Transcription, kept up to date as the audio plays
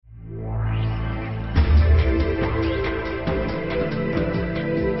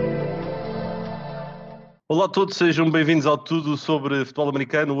Olá a todos, sejam bem-vindos ao Tudo sobre Futebol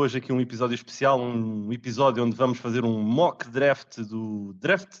Americano. Hoje aqui um episódio especial, um episódio onde vamos fazer um mock draft do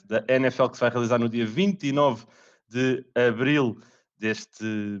draft da NFL que se vai realizar no dia 29 de abril deste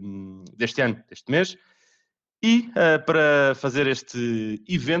ano, deste mês. E para fazer este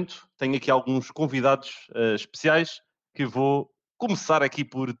evento tenho aqui alguns convidados especiais que vou começar aqui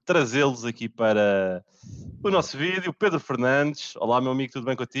por trazê-los aqui para o nosso vídeo. Pedro Fernandes, olá meu amigo, tudo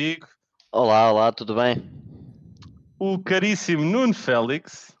bem contigo? Olá, tudo bem? O caríssimo Nuno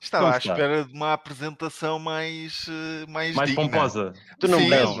Félix. Estava Como à está? espera de uma apresentação mais Mais digna. pomposa. Tu não Sim,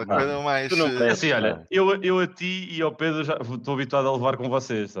 mereces, uma pá. coisa mais... Tu não É mereces. assim, olha, eu a ti e ao Pedro já estou habituado a levar com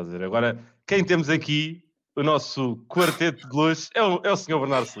vocês, estás a dizer? Agora, quem temos aqui, o nosso quarteto de luz, é o senhor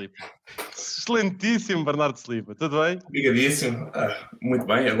Bernardo Slipa. Excelentíssimo Bernardo Slipa, tudo bem? Obrigadíssimo. Muito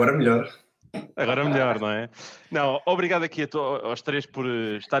bem, agora melhor. Agora melhor, não é? Não, obrigado aqui aos três por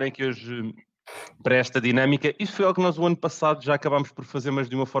estarem aqui hoje para esta dinâmica. Isto foi algo que nós o ano passado já acabámos por fazer, mas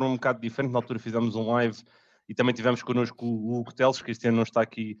de uma forma um bocado diferente. Na altura fizemos um live e também tivemos connosco o Hugo Teles, que este ano não está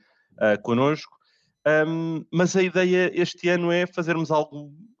aqui connosco. Mas a ideia este ano é fazermos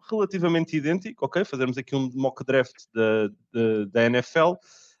algo relativamente idêntico, ok? Fazermos aqui um mock draft da NFL,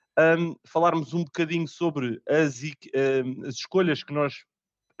 falarmos um bocadinho sobre as escolhas que nós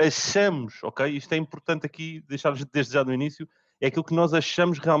achamos, ok? Isto é importante aqui deixar desde já no início, é aquilo que nós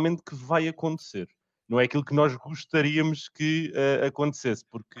achamos realmente que vai acontecer. Não é aquilo que nós gostaríamos que acontecesse,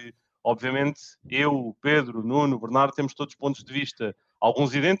 porque, obviamente, eu, Pedro, Nuno, Bernardo, temos todos pontos de vista,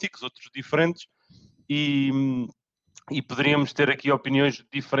 alguns idênticos, outros diferentes, e poderíamos ter aqui opiniões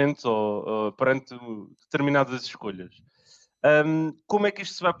diferentes perante determinadas escolhas. Como é que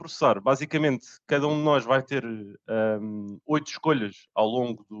isto se vai processar? Basicamente, cada um de nós vai ter 8 escolhas ao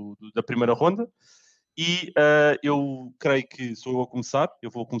longo da primeira ronda e eu creio que sou eu a começar.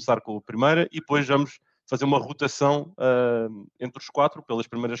 Eu vou começar com a primeira e depois vamos fazer uma rotação entre os 4, pelas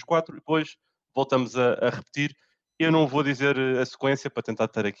primeiras 4, e depois voltamos a repetir. Eu não vou dizer a sequência para tentar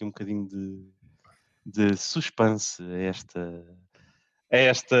ter aqui um bocadinho de suspense a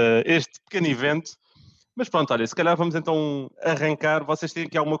este pequeno evento. Mas pronto, olha, se calhar vamos então arrancar. Vocês têm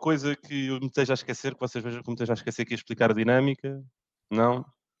aqui alguma coisa que eu me esteja a esquecer, que vocês vejam que me esteja a esquecer aqui a explicar a dinâmica? Não?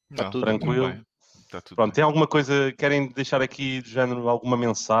 Não, tudo Tranquilo? Está tudo Pronto, bem. tem alguma coisa, querem deixar aqui do género, alguma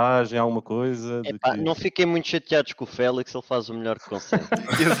mensagem, alguma coisa? Epá, não fiquem muito chateados com o Félix, ele faz o melhor que consegue.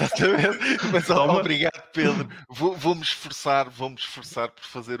 Exatamente. Mas Toma. obrigado, Pedro. Vou-me esforçar por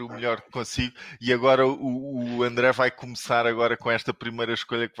fazer o melhor que consigo. E agora o André vai começar agora com esta primeira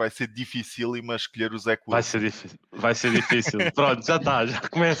escolha que vai ser difícil, mas escolher o Zé Wilson. Vai ser difícil. Pronto, já está, já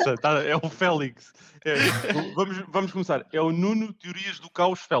começa. É o Félix. Vamos começar. É o Nuno Teorias do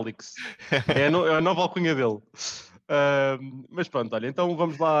Caos Félix. É a nova alcunha dele. Mas pronto, olha, então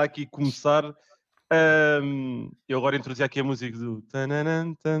vamos lá aqui começar. Eu agora introduzi aqui a música do...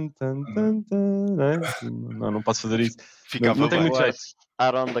 Não posso fazer isso. Não tem muito jeito.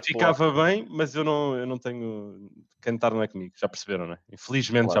 Ficava bem, mas eu não tenho... Cantar não é comigo, já perceberam, não é?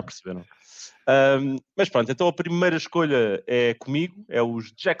 Infelizmente claro. Já perceberam. Mas pronto, então a primeira escolha é comigo, é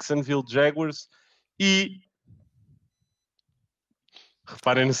os Jacksonville Jaguars e...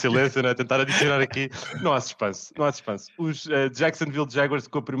 Reparem no silêncio, né? Tentar adicionar aqui. Não há suspense. Os Jacksonville Jaguars,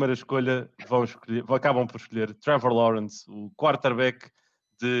 com a primeira escolha, acabam por escolher Trevor Lawrence, o quarterback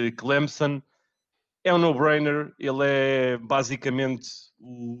de Clemson. É um no-brainer. Ele é basicamente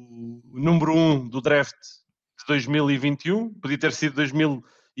o número 1 do draft de 2021. Podia ter sido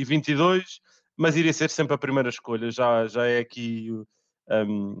 2022, mas iria ser sempre a primeira escolha. Já é aqui,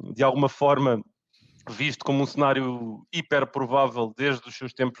 de alguma forma, visto como um cenário hiper provável desde os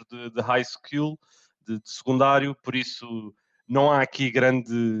seus tempos de high school, de secundário, por isso não há aqui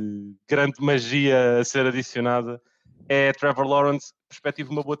grande magia a ser adicionada. É Trevor Lawrence,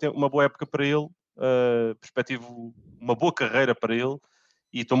 perspectivo uma boa época para ele, perspectivo uma boa carreira para ele,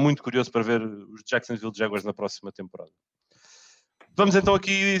 e estou muito curioso para ver os Jacksonville Jaguars na próxima temporada. Vamos então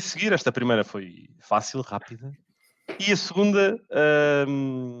aqui seguir. Esta primeira foi fácil, rápida. E a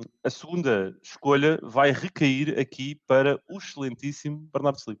segunda escolha vai recair aqui para o excelentíssimo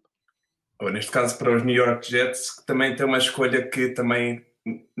Bernardo Slipa. Neste caso para os New York Jets, que também tem uma escolha que também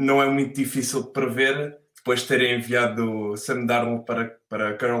não é muito difícil de prever, depois de terem enviado o Sam Darnold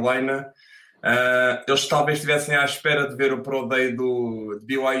para Carolina. Eles talvez estivessem à espera de ver o Pro Day de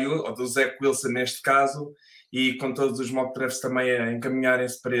BYU, ou do Zach Wilson neste caso, e com todos os mock drafts também a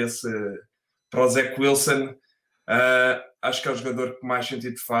encaminharem-se para o Zach Wilson. Acho que é o jogador que mais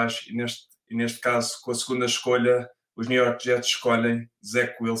sentido faz, e neste caso, com a segunda escolha, os New York Jets escolhem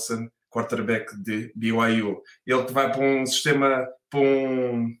Zach Wilson, quarterback de BYU. Ele que vai para um sistema, para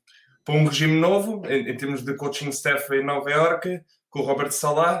para um regime novo, em termos de coaching staff em Nova Iorque, com o Robert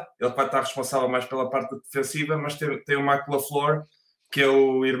Saleh. Ele vai estar responsável mais pela parte defensiva, mas tem o Mike LaFleur, que é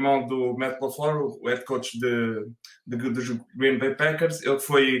o irmão do Matt LaFleur, o head coach dos Green Bay Packers. Ele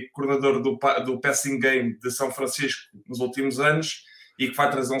foi coordenador do passing game de São Francisco nos últimos anos e que vai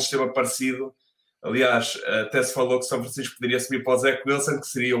trazer um sistema parecido. Aliás, até se falou que São Francisco poderia subir para o Zach Wilson, que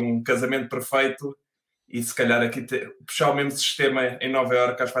seria um casamento perfeito. E se calhar aqui puxar o mesmo sistema em Nova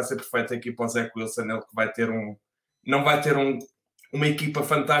Iorque, acho que vai ser perfeito aqui para o Zach Wilson. Ele que vai ter não vai ter uma equipa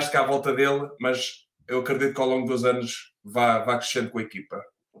fantástica à volta dele, mas eu acredito que ao longo dos anos vá crescendo com a equipa.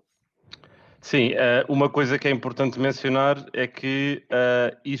 Sim, uma coisa que é importante mencionar é que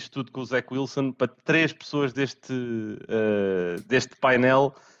isto tudo com o Zach Wilson, para 3 pessoas deste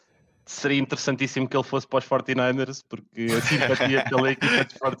painel, seria interessantíssimo que ele fosse para os 49ers, porque a simpatia pela equipa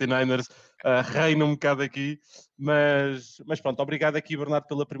dos 49ers reina um bocado aqui. Mas pronto, obrigado aqui, Bernardo,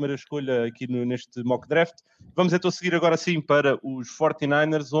 pela primeira escolha aqui neste mock draft. Vamos então seguir agora sim para os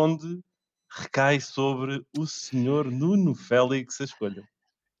 49ers, onde recai sobre o senhor Nuno Félix a escolha.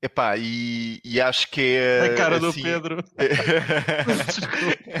 Epá, e acho que é a cara assim, do Pedro.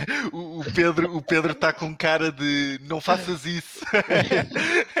 o Pedro está com cara de não faças isso.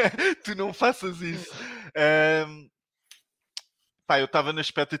 Tu não faças isso. Eu estava na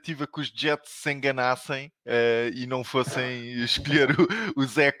expectativa que os Jets se enganassem e não fossem escolher o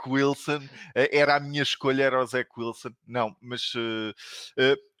Zach Wilson. Era a minha escolha, era o Zach Wilson. Não, mas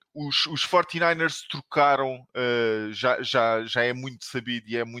os 49ers trocaram, já é muito sabido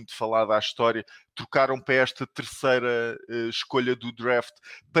e é muito falado à história, trocaram para esta terceira escolha do draft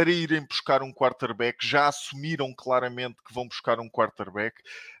para irem buscar um quarterback. Já assumiram claramente que vão buscar um quarterback.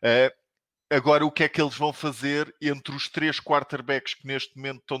 Agora, o que é que eles vão fazer entre os 3 quarterbacks que neste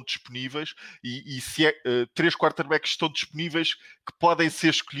momento estão disponíveis? E se 3 quarterbacks estão disponíveis que podem ser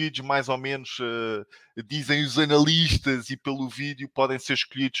escolhidos mais ou menos, dizem os analistas e pelo vídeo, podem ser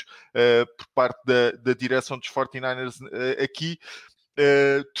escolhidos por parte da direção dos 49ers aqui.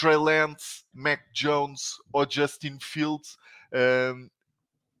 Trey Lance, Mac Jones ou Justin Fields.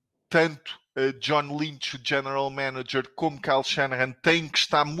 Tanto John Lynch, o General Manager, como Kyle Shanahan têm que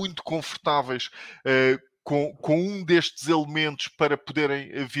estar muito confortáveis com um destes elementos para poderem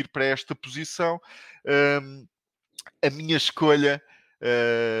vir para esta posição. A minha escolha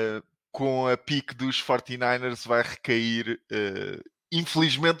com a pick dos 49ers vai recair,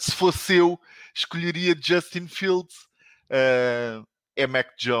 infelizmente, se fosse eu, escolheria Justin Fields. É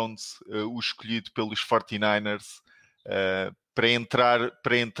Mac Jones, o escolhido pelos 49ers, para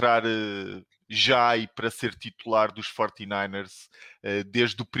entrar já e para ser titular dos 49ers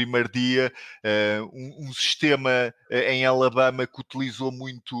desde o primeiro dia. Um sistema em Alabama que utilizou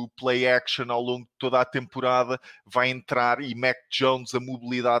muito play action ao longo de toda a temporada vai entrar, e Mac Jones, a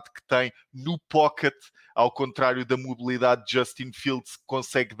mobilidade que tem no pocket, ao contrário da mobilidade de Justin Fields, que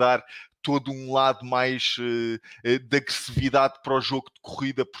consegue dar todo um lado mais de agressividade para o jogo de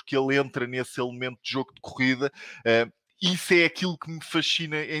corrida, porque ele entra nesse elemento de jogo de corrida. Isso é aquilo que me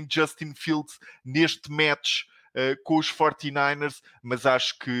fascina em Justin Fields neste match com os 49ers, mas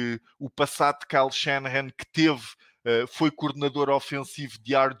acho que o passado de Kyle Shanahan, que foi coordenador ofensivo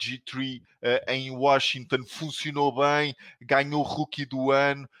de RG3 em Washington, funcionou bem, ganhou o Rookie do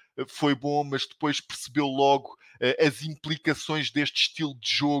ano, foi bom, mas depois percebeu logo as implicações deste estilo de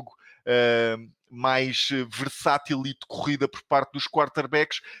jogo mais versátil e de corrida por parte dos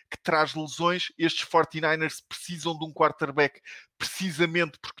quarterbacks, que traz lesões. Estes 49ers precisam de um quarterback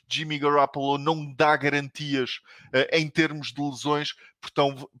precisamente porque Jimmy Garoppolo não dá garantias em termos de lesões,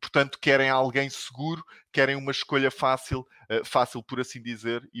 portanto querem alguém seguro, querem uma escolha fácil por assim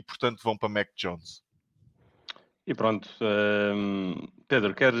dizer, e portanto vão para Mac Jones. E pronto,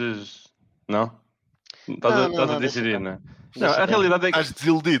 Pedro, queres... Não? Estás a decidir, não é? Não, a realidade é que... Estás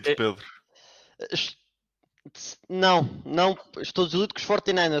desiludido, Pedro? Não, estou desiludido com os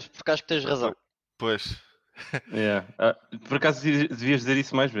 49ers, porque acho que tens razão. Pois. Yeah. Por acaso devias dizer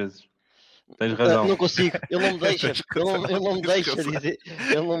isso mais vezes. Tens razão. Não consigo, ele não me deixa. Ele não me deixa dizer.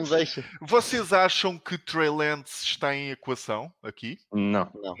 Ele não me deixa. Vocês acham que Trey Lance está em equação aqui?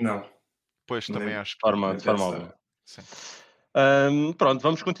 Não. Pois, também acho que de forma alguma. Pronto,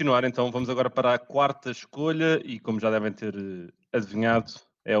 vamos continuar então. Vamos agora para a quarta escolha e, como já devem ter adivinhado,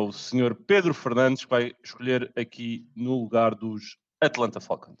 é o senhor Pedro Fernandes que vai escolher aqui no lugar dos Atlanta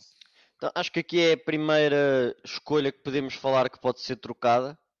Falcons. Então, acho que aqui é a primeira escolha que podemos falar que pode ser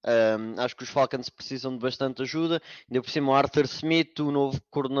trocada. Acho que os Falcons precisam de bastante ajuda. Ainda por cima o Arthur Smith, o novo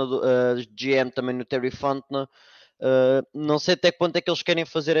coordenador, GM também no Terry Fontenot. Não sei até quanto é que eles querem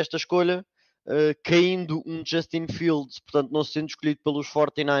fazer esta escolha. caindo um Justin Fields, portanto não sendo escolhido pelos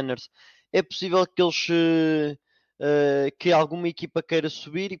 49ers, é possível que eles que alguma equipa queira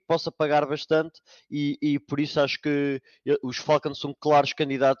subir e que possa pagar bastante, e por isso acho que os Falcons são claros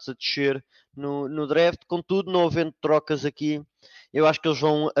candidatos a descer no draft. Contudo, não havendo trocas aqui, eu acho que eles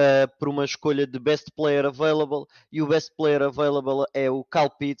vão por uma escolha de best player available, e o best player available é o Kyle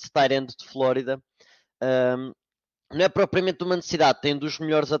Pitts, tight end de Flórida. Não é propriamente uma necessidade, tem um dos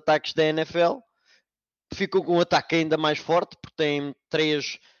melhores ataques da NFL, ficou com um ataque ainda mais forte, porque tem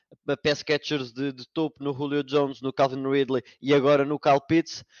 3 pass catchers de topo no Julio Jones, no Calvin Ridley e agora no Kyle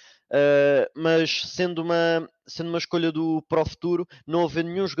Pitts. Mas sendo uma escolha para o futuro, não havendo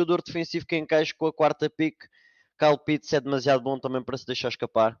nenhum jogador defensivo que encaixe com a 4ª pick, Kyle Pitts é demasiado bom também para se deixar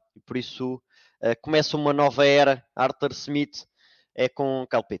escapar, e por isso começa uma nova era. Arthur Smith é com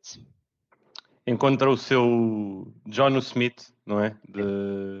Kyle Pitts. Encontra o seu John Smith, não é?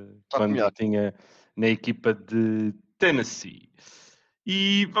 Quando melhor tinha na equipa de Tennessee.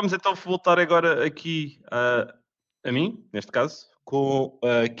 E vamos então voltar agora aqui a mim, neste caso, com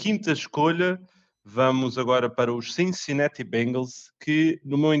a 5ª escolha. Vamos agora para os Cincinnati Bengals, que,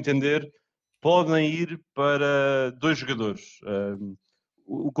 no meu entender, podem ir para 2 jogadores.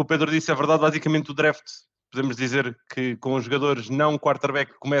 O que o Pedro disse é verdade, basicamente o draft, podemos dizer que com os jogadores não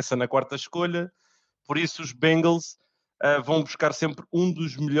quarterback começa na 4ª escolha, por isso os Bengals vão buscar sempre um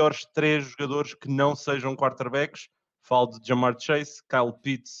dos melhores 3 jogadores que não sejam quarterbacks. Falo de Ja'Marr Chase, Kyle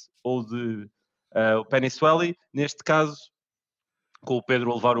Pitts ou de Penny Swelley. Neste caso, com o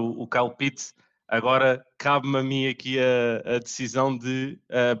Pedro a levar o Kyle Pitts, agora cabe-me a mim aqui a decisão de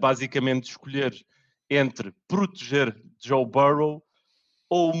basicamente escolher entre proteger Joe Burrow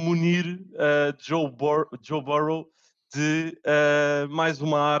ou munir Joe Burrow de mais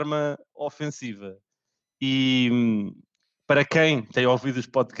uma arma ofensiva. E para quem tem ouvido os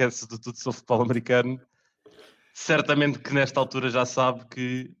podcasts do Tudo sobre Futebol Americano, certamente que nesta altura já sabe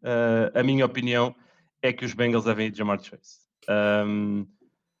que a minha opinião é que os Bengals devem ir de Ja'Marr Chase.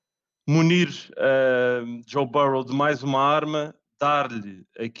 Munir Joe Burrow de mais uma arma, dar-lhe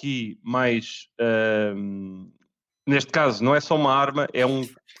aqui mais... neste caso, não é só uma arma, é um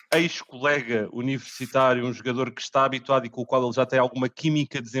ex-colega universitário, um jogador que está habituado e com o qual ele já tem alguma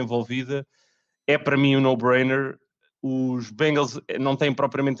química desenvolvida. É para mim um no-brainer. Os Bengals não têm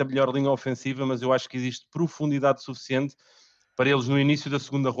propriamente a melhor linha ofensiva, mas eu acho que existe profundidade suficiente para eles no início da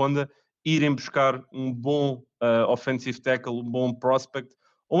 2ª ronda irem buscar um bom offensive tackle, um bom prospect,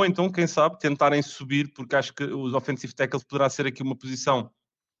 ou então, quem sabe, tentarem subir, porque acho que os offensive tackles poderá ser aqui uma posição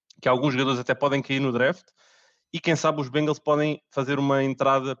que alguns jogadores até podem cair no draft, e quem sabe os Bengals podem fazer uma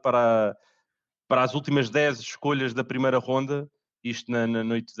entrada para as últimas 10 escolhas da primeira ronda, isto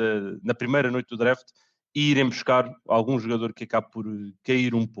na primeira noite do draft, e irem buscar algum jogador que acabe por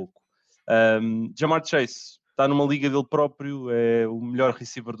cair um pouco. Ja'Marr Chase está numa liga dele próprio, é o melhor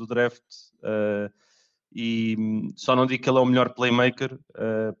receiver do draft, e só não digo que ele é o melhor playmaker,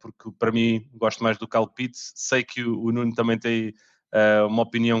 porque para mim gosto mais do Kyle Pitts. Sei que o Nuno também tem uma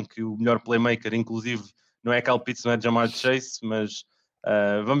opinião que o melhor playmaker, inclusive, não é Kyle Pitts, não é Ja'Marr Chase, mas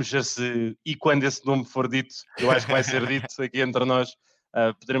vamos ver se, e quando esse nome for dito, eu acho que vai ser dito aqui entre nós,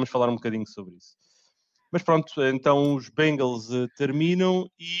 poderemos falar um bocadinho sobre isso. Mas pronto, então os Bengals terminam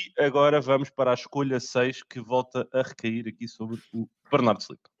e agora vamos para a escolha 6, que volta a recair aqui sobre o Bernardo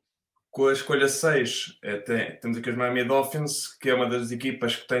Slip. Com a escolha 6, temos aqui os Miami Dolphins, que é uma das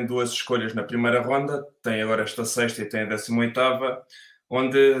equipas que tem 2 escolhas na primeira ronda, tem agora esta 6ª e tem a 18ª,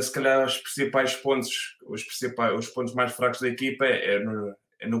 onde se calhar os principais pontos, os pontos mais fracos da equipa é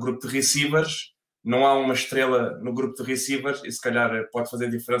no grupo de receivers. Não há uma estrela no grupo de receivers e se calhar pode fazer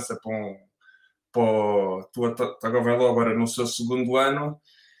diferença para o Tua Tagovailoa agora no seu 2º ano.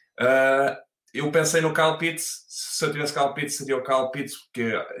 Eu pensei no Kyle Pitts. Se eu tivesse Kyle Pitts, seria o Kyle Pitts,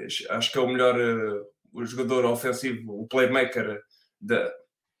 porque acho que é o melhor o jogador ofensivo, o playmaker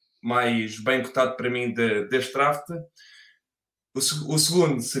mais bem cotado para mim deste draft. O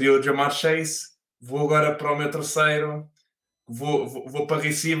segundo seria o Ja'Marr Chase. Vou agora para o meu terceiro. Vou para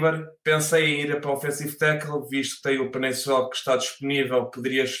receiver. Pensei em ir para o offensive tackle, visto que tem o Penei Sewell que está disponível.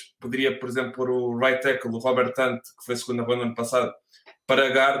 Poderia, por exemplo, pôr o right tackle, o Robert Hunt, que foi a 2ª ronda ano passado, para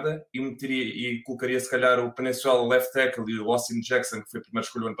a guarda, e colocaria se calhar o Penei Sewell left tackle e o Austin Jackson, que foi a primeira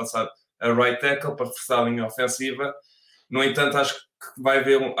escolha ano passado, a right tackle, para reforçar a linha ofensiva. No entanto, acho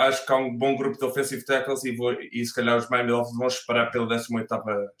que há um bom grupo de offensive tackles e se calhar os Miami Dolphins vão esperar pela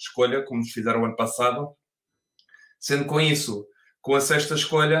 18ª escolha, como fizeram o ano passado. Sendo com isso, com a 6ª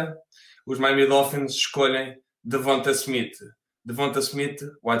escolha, os Miami Dolphins escolhem Devonta Smith. Devonta Smith,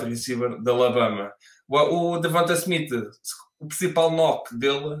 wide receiver da Alabama. O Devonta Smith, o principal knock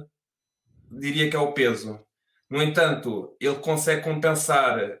dele diria que é o peso. No entanto, ele consegue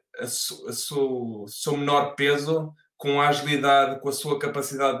compensar o seu menor peso com a agilidade, com a sua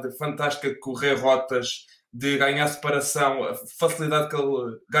capacidade fantástica de correr rotas, de ganhar separação, a facilidade que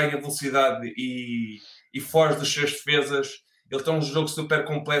ele ganha velocidade e foge das suas defesas. Ele tem um jogo super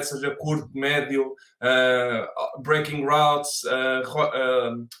completo, seja curto, médio, breaking routes,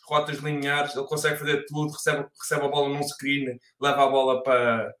 rotas lineares. Ele consegue fazer tudo, recebe a bola num screen, leva a bola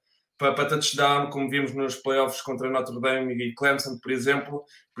para touchdown, como vimos nos playoffs contra Notre Dame e Clemson, por exemplo.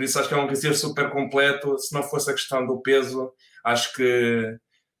 Por isso acho que é um receiver super completo. Se não fosse a questão do peso, acho que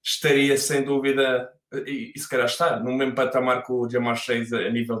estaria sem dúvida, e se calhar está, no mesmo patamar que o Ja'Marr Chase a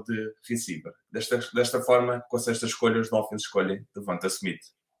nível de receiver. Desta forma, com estas escolhas, os Dolphins escolhem Devonta Smith.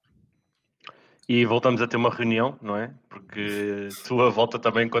 E voltamos a ter uma reunião, não é? Porque tu a volta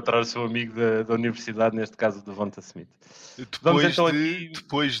também a encontrar o seu amigo da universidade, neste caso, Devonta Smith.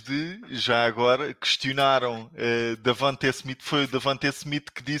 Depois de, já agora, questionaram Devonta Smith. Foi o Devonta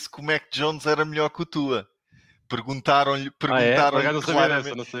Smith que disse que o Mac Jones era melhor que o Tua. Perguntaram-lhe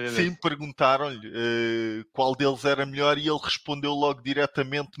claramente. Sim, perguntaram-lhe qual deles era melhor e ele respondeu logo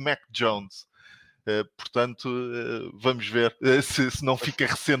diretamente Mac Jones. Portanto, vamos ver se não fica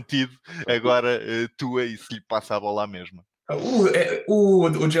ressentido agora Tua e se lhe passa a bola à mesma.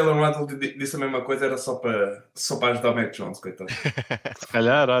 O Jalen Waddle disse a mesma coisa, era só para ajudar o Mac Jones, coitado. Se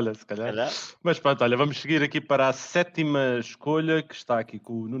calhar. Mas pronto, olha, vamos seguir aqui para a 7ª escolha, que está aqui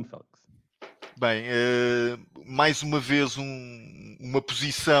com o Nuno Félix. Bem, mais uma vez uma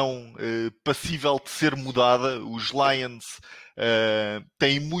posição passível de ser mudada. Os Lions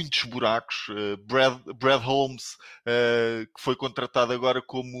têm muitos buracos. Brad Holmes, que foi contratado agora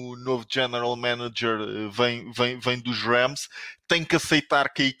como novo General Manager, vem dos Rams. Tem que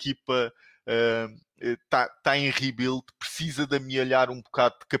aceitar que a equipa está em rebuild, precisa de amealhar um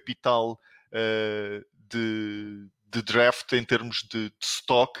bocado de capital de draft em termos de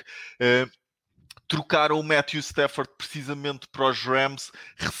stock. Trocaram o Matthew Stafford precisamente para os Rams,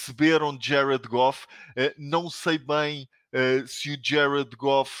 receberam Jared Goff. Não sei bem se o Jared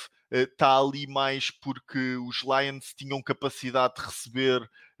Goff está ali mais porque os Lions tinham capacidade de receber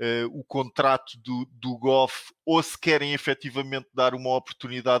o contrato do Goff, ou se querem efetivamente dar uma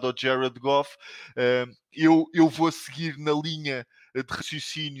oportunidade ao Jared Goff. Eu vou seguir na linha de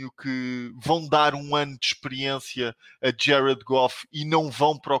raciocínio que vão dar um ano de experiência a Jared Goff e não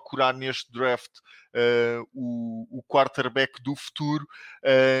vão procurar neste draft o quarterback do futuro.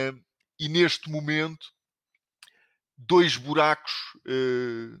 E neste momento, 2 buracos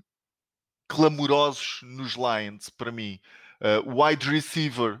clamorosos nos Lions, para mim. O wide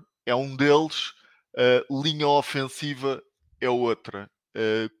receiver é um deles, linha ofensiva é outra.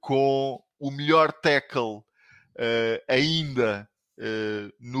 Com o melhor tackle ainda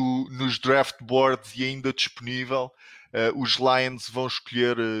nos draft boards e ainda disponível, os Lions vão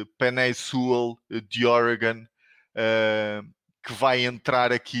escolher Penei Sewell de Oregon, que vai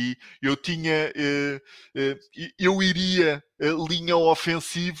entrar aqui. Eu iria linha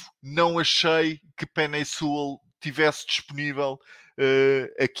ofensivo, não achei que Penei Sewell tivesse disponível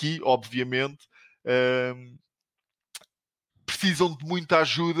aqui, obviamente. Precisam de muita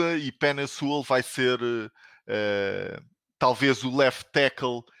ajuda e Penei Sewell vai ser talvez o left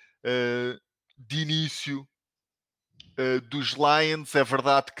tackle de início dos Lions. É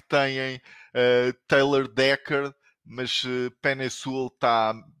verdade que têm Taylor Decker, mas Penei Sewell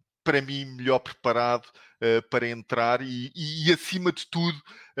está, para mim, melhor preparado para entrar e acima de tudo,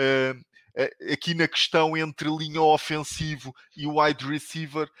 aqui na questão entre linha ofensivo e wide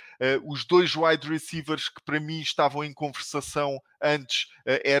receiver, os 2 wide receivers que para mim estavam em conversação antes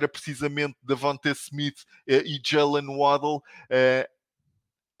era precisamente Devonta Smith e Jalen Waddle,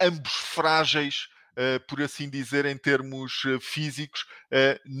 ambos frágeis, por assim dizer, em termos físicos.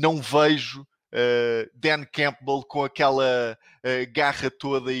 Não vejo Dan Campbell com aquela garra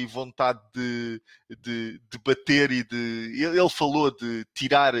toda e vontade de bater e ele falou de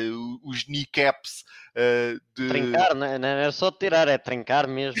tirar os kneecaps. Trincar, não é só tirar, é trincar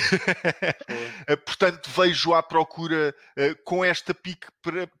mesmo. Portanto, vejo à procura com esta pick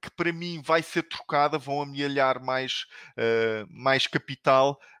que para mim vai ser trocada, vão amealhar mais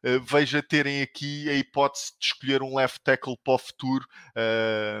capital. Vejo a terem aqui a hipótese de escolher um left tackle para o futuro.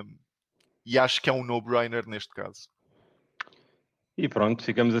 E acho que é um no-brainer neste caso. E pronto,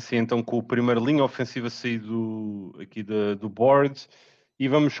 ficamos assim então com o primeiro linha ofensiva saído aqui do board. E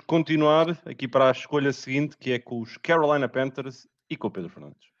vamos continuar aqui para a escolha seguinte, que é com os Carolina Panthers e com o Pedro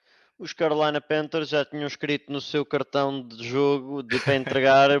Fernandes. Os Carolina Panthers já tinham escrito no seu cartão de jogo para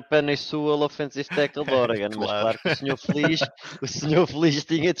entregar Penei Sewell Offensive Tackle de Oregon, mas claro que o senhor Feliz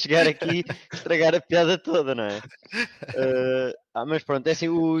tinha de chegar aqui e estragar a piada toda, não é? Mas pronto, é assim,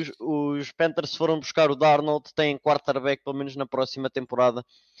 os Panthers foram buscar o Darnold, têm quarterback pelo menos na próxima temporada.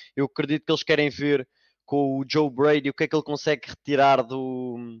 Eu acredito que eles querem ver com o Joe Brady o que é que ele consegue retirar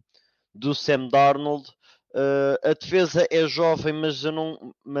do Sam Darnold. A defesa é jovem,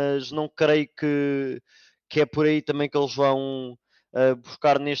 mas não creio que é por aí também que eles vão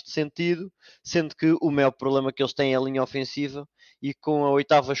buscar neste sentido, sendo que o maior problema que eles têm é a linha ofensiva, e com a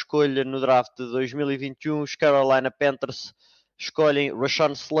 8ª escolha no draft de 2021, os Carolina Panthers escolhem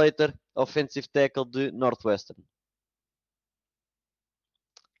Rashawn Slater, offensive tackle de Northwestern.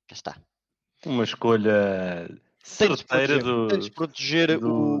 Cá está. Uma escolha certeira tem de proteger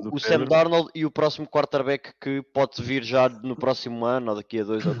o Sam Darnold e o próximo quarterback que pode vir já no próximo ano ou daqui a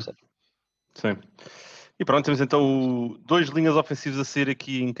 2 ou o que seja. Sim. E pronto, temos então 2 linhas ofensivas a ser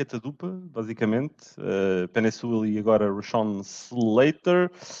aqui em catadupa, basicamente. Penei Sewell e agora Rashawn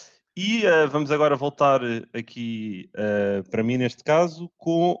Slater. E vamos agora voltar aqui para mim, neste caso,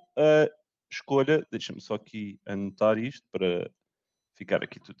 com a escolha. Deixa-me só aqui anotar isto para ficar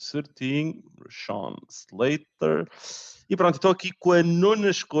aqui tudo certinho. Rashawn Slater. E pronto, então aqui com a 9ª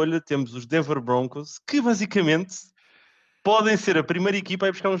escolha temos os Denver Broncos, que basicamente podem ser a primeira equipa a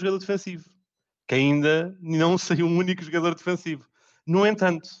ir buscar um jogador defensivo, que ainda não saiu um único jogador defensivo. No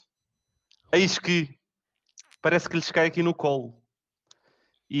entanto, eis que parece que lhes cai aqui no colo.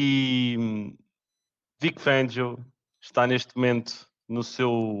 E Vic Fangio está neste momento no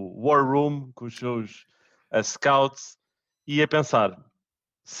seu war room com os seus scouts e a pensar: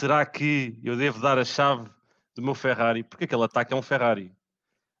 será que eu devo dar a chave do meu Ferrari, porque aquele ataque é um Ferrari,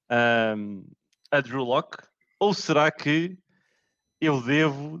 a Drew Lock? Ou será que eu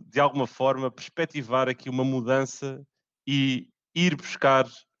devo, de alguma forma, perspectivar aqui uma mudança e ir buscar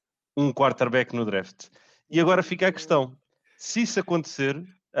um quarterback no draft? E agora fica a questão: se isso acontecer,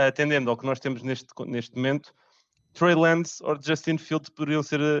 atendendo ao que nós temos neste momento, Trey Lance ou Justin Fields poderiam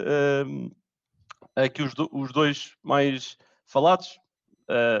ser aqui os dois mais falados.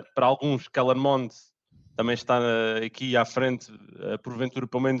 Para alguns, Kellen Mond também está aqui à frente, porventura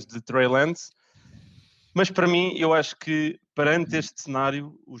pelo menos, de Trey Lance. Mas para mim, eu acho que perante este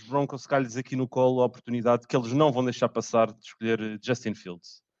cenário, os Broncos calham-lhes aqui no colo a oportunidade que eles não vão deixar passar de escolher Justin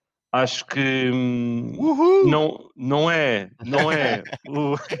Fields. Acho que não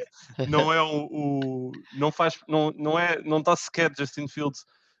está sequer Justin Fields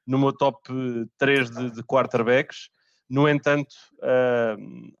no meu top 3 de quarterbacks. No entanto,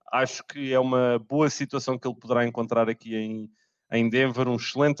 acho que é uma boa situação que ele poderá encontrar aqui em Denver. Um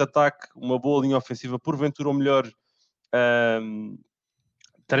excelente ataque, uma boa linha ofensiva, porventura o melhor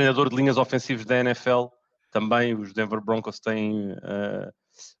treinador de linhas ofensivas da NFL. Também os Denver Broncos têm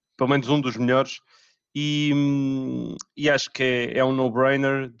pelo menos um dos melhores, e acho que é um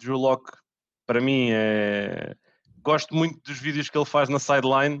no-brainer. Drew Lock, para mim, gosto muito dos vídeos que ele faz na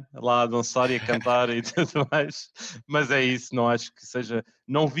sideline, lá a dançar e a cantar e tudo mais, mas é isso. Não acho que seja,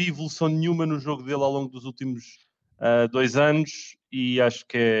 não vi evolução nenhuma no jogo dele ao longo dos últimos 2 anos, e acho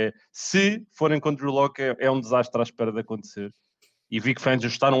que se forem com Drew Lock é um desastre à espera de acontecer. E Vic Fangio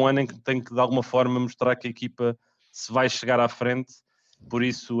está num ano em que tem que de alguma forma mostrar que a equipa se vai chegar à frente. Por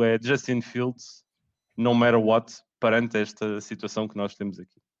isso é Justin Fields, no matter what, perante esta situação que nós temos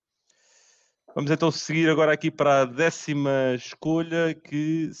aqui. Vamos então seguir agora aqui para a 10ª escolha,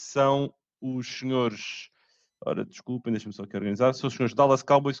 que são os senhores... Ora, desculpem, deixem-me só aqui organizar. São os senhores Dallas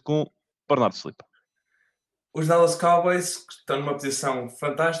Cowboys com Bernardo Slipa. Os Dallas Cowboys estão numa posição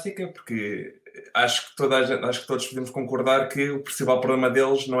fantástica, porque acho que todos podemos concordar que o principal problema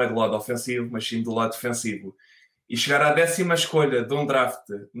deles não é do lado ofensivo, mas sim do lado defensivo. E chegar à 10ª escolha de um draft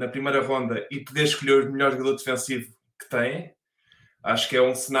na primeira ronda e poder escolher o melhor jogador defensivo que tem, acho que é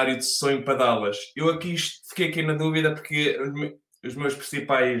um cenário de sonho para Dallas. Eu fiquei aqui na dúvida, porque as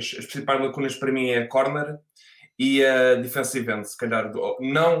principais lacunas para mim é a corner e a defensive end. Se calhar,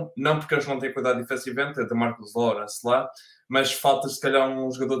 não porque eles não têm cuidado de defensive end, é da Marcus Lawrence lá, mas falta se calhar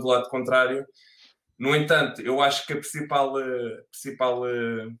um jogador do lado contrário. No entanto, eu acho que a principal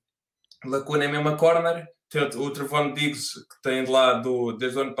lacuna é mesmo a corner. Tem o Trevon Diggs, que tem de lá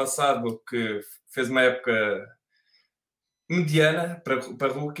desde o ano passado, que fez uma época mediana para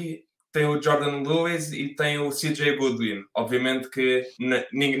rookie. Tem o Jordan Lewis e tem o CJ Goodwin. Obviamente que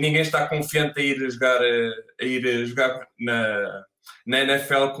ninguém está confiante a ir jogar na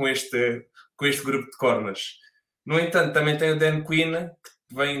NFL com este grupo de corners. No entanto, também tem o Dan Quinn, que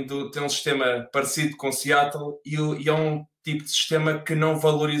tem um sistema parecido com Seattle e é um tipo de sistema que não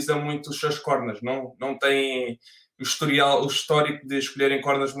valoriza muito os seus corners, não tem o histórico de escolherem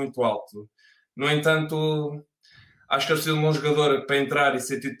corners muito alto. No entanto, acho que é preciso de um jogador para entrar e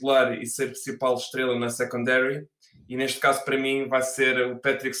ser titular e ser principal estrela na secondary, e neste caso para mim vai ser o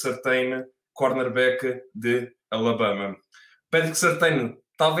Patrick Surtain, cornerback de Alabama. Patrick Surtain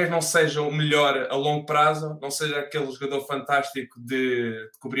talvez não seja o melhor a longo prazo, não seja aquele jogador fantástico de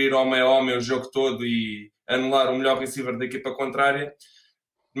cobrir homem a homem o jogo todo e anular o melhor receiver da equipa contrária,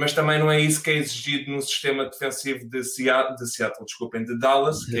 mas também não é isso que é exigido no sistema defensivo de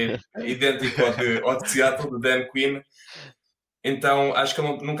Dallas, que é idêntico ao de Seattle, de Dan Quinn. Então acho que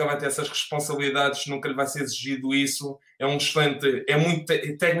ele nunca vai ter essas responsabilidades, nunca lhe vai ser exigido isso. É um excelente,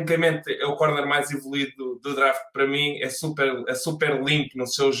 tecnicamente é o corner mais evoluído do draft para mim, é super limpo no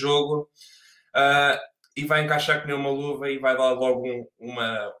seu jogo, e vai encaixar que nem uma luva e vai dar logo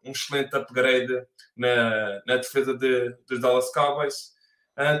um excelente upgrade na defesa dos Dallas Cowboys.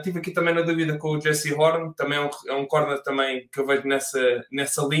 Tive aqui também na dúvida com o Jesse Horn, também é um corner também que eu vejo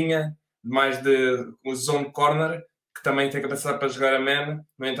nessa linha, mais de zone corner, que também tem capacidade para jogar a man.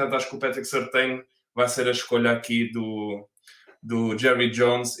 No entanto, acho que o Patrick Surtain vai ser a escolha aqui do Jerry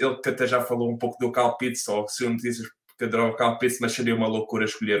Jones, ele que até já falou um pouco do Kyle Pitts, ou se eu notícias que adorava o Kyle Pitts, mas seria uma loucura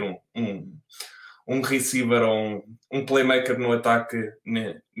escolher um receiver ou um playmaker no ataque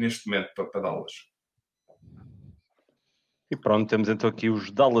neste momento para Dallas. E pronto, temos então aqui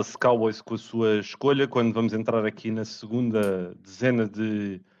os Dallas Cowboys com a sua escolha. Quando vamos entrar aqui na segunda dezena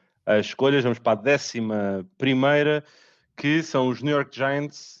de escolhas, vamos para a 11ª, que são os New York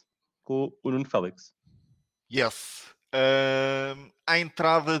Giants com o Nuno Félix. Yes. À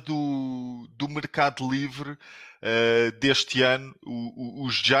entrada do mercado livre deste ano,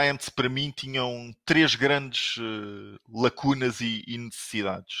 os Giants para mim tinham 3 grandes lacunas e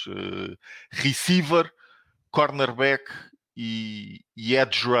necessidades. Receiver, cornerback e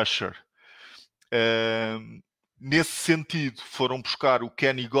edge rusher. Nesse sentido, foram buscar o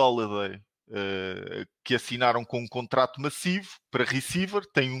Kenny Golladay, que assinaram com um contrato massivo para receiver.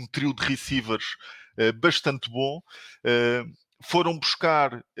 Tem um trio de receivers bastante bom. Foram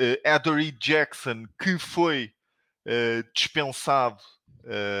buscar Adoree Jackson, que foi dispensado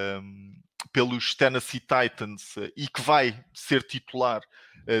pelos Tennessee Titans e que vai ser titular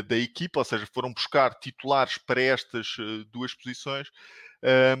da equipa, ou seja, foram buscar titulares para estas 2 posições.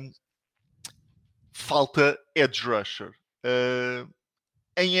 Falta edge rusher.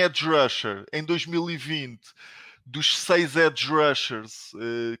 Em edge rusher, em 2020, dos 6 edge rushers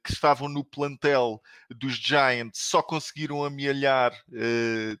que estavam no plantel dos Giants, só conseguiram amealhar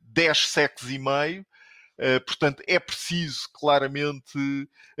 10 sacks e meio. Portanto, é preciso claramente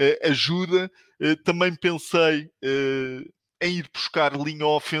ajuda. Também pensei em ir buscar linha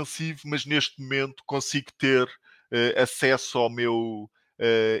ofensiva, mas neste momento consigo ter acesso ao meu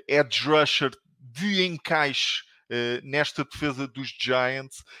edge rusher de encaixe nesta defesa dos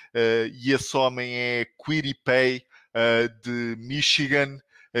Giants, e esse homem é Kwity Paye, de Michigan,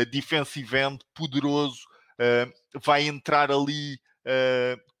 defensive end, poderoso, vai entrar ali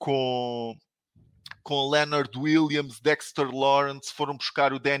com Leonard Williams, Dexter Lawrence, foram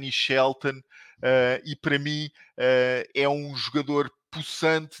buscar o Danny Shelton, e para mim é um jogador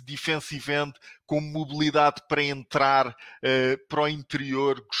possante, defensive end, com mobilidade para entrar para o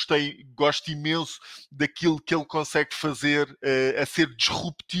interior. Gosto imenso daquilo que ele consegue fazer, a ser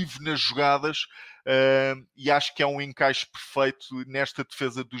disruptivo nas jogadas, e acho que é um encaixe perfeito nesta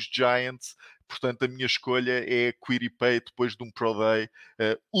defesa dos Giants. Portanto, a minha escolha é Kwity Paye, depois de um Pro Day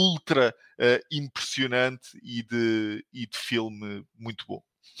ultra impressionante e de filme muito bom.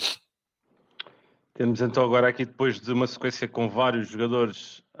 Temos então agora aqui, depois de uma sequência com vários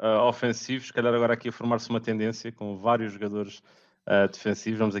jogadores ofensivos, se calhar agora aqui a formar-se uma tendência com vários jogadores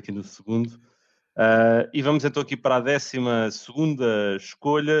defensivos. Vamos aqui no segundo. E vamos então aqui para a 12ª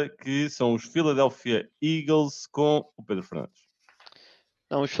escolha, que são os Philadelphia Eagles com o Pedro Fernandes.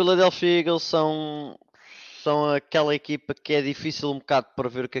 Não, os Philadelphia Eagles são aquela equipa que é difícil um bocado para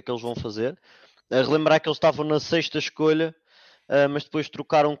ver o que é que eles vão fazer. Relembrar que eles estavam na 6ª escolha, mas depois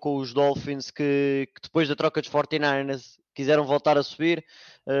trocaram com os Dolphins, que depois da troca dos 49ers quiseram voltar a subir.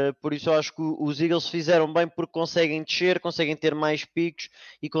 Por isso eu acho que os Eagles fizeram bem, porque conseguem descer, conseguem ter mais picos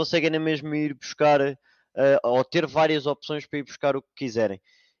e conseguem na mesma ir buscar ou ter várias opções para ir buscar o que quiserem.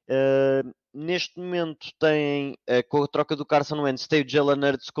 Neste momento têm, com a troca do Carson Wentz, tem o Jalen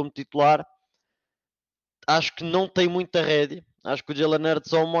Hurts como titular. Acho que não tem muita rédea. Acho que o Jalen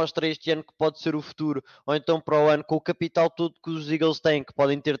Hurts ou mostra este ano que pode ser o futuro, ou então para o ano, com o capital todo que os Eagles têm, que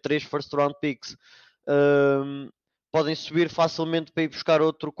podem ter 3 first round picks, podem subir facilmente para ir buscar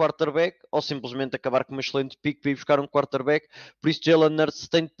outro quarterback ou simplesmente acabar com uma excelente pick para ir buscar um quarterback. Por isso, Jalen Hurts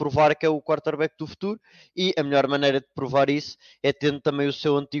tem de provar que é o quarterback do futuro e a melhor maneira de provar isso é tendo também o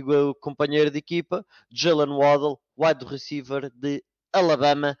seu antigo companheiro de equipa, Jalen Waddle, wide receiver de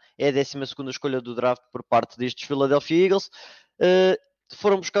Alabama, é a 12ª escolha do draft por parte destes Philadelphia Eagles.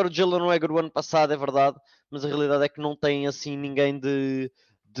 Foram buscar o Jalen Reagor o ano passado, é verdade, mas a realidade é que não tem assim ninguém de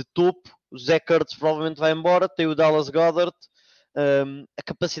topo. O Zach Ertz provavelmente vai embora, tem o Dallas Goedert. A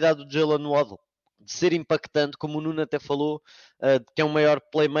capacidade do Jalen Waddle de ser impactante, como o Nuno até falou, que é um maior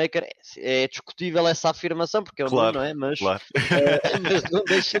playmaker, é discutível essa afirmação, porque é o Nuno, não é? Mas, mas não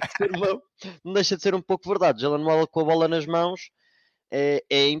deixa de ser um pouco verdade. Jalen Waddle com a bola nas mãos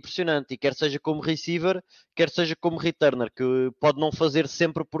é impressionante, e quer seja como receiver, quer seja como returner, que pode não fazer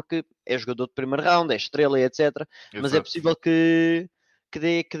sempre porque é jogador de primeiro round, é estrela e etc. Mas é possível que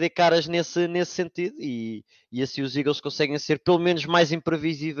dê caras nesse sentido, e assim os Eagles conseguem ser pelo menos mais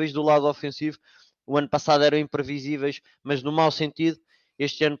imprevisíveis do lado ofensivo. O ano passado eram imprevisíveis, mas no mau sentido.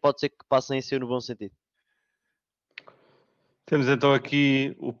 Este ano pode ser que passem a ser no bom sentido. Temos então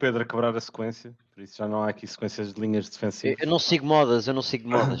aqui o Pedro a quebrar a sequência, por isso já não há aqui sequências de linhas defensivas. Eu não sigo modas.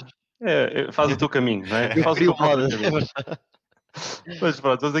 Faz o teu caminho, não é? Faz o teu próprio caminho. Mas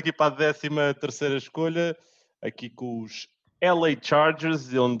pronto, vamos aqui para a 13ª escolha, aqui com os LA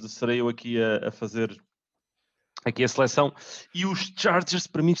Chargers, onde serei eu aqui a fazer aqui a seleção. E os Chargers,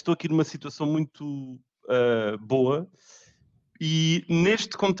 para mim, estou aqui numa situação muito boa. E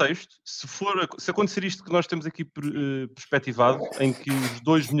neste contexto, se acontecer isto que nós temos aqui perspectivado, em que os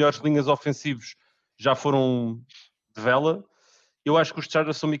 2 melhores linhas ofensivos já foram de vela, eu acho que os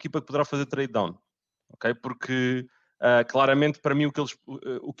Chargers são uma equipa que poderá fazer trade down, ok? Porque claramente para mim o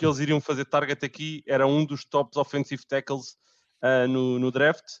que eles iriam fazer target aqui era um dos tops offensive tackles no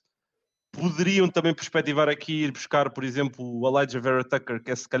draft. Poderiam também perspectivar aqui ir buscar, por exemplo, o Elijah Vera Tucker,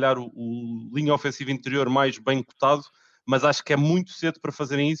 que é se calhar o linha ofensiva interior mais bem cotado, mas acho que é muito cedo para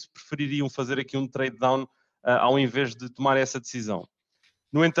fazerem isso. Prefeririam fazer aqui um trade down ao invés de tomar essa decisão.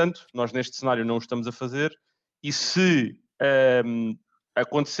 No entanto, nós neste cenário não o estamos a fazer, e se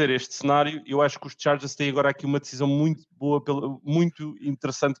acontecer este cenário, eu acho que os Chargers têm agora aqui uma decisão muito boa, muito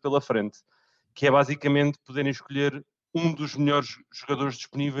interessante pela frente, que é basicamente poderem escolher um dos melhores jogadores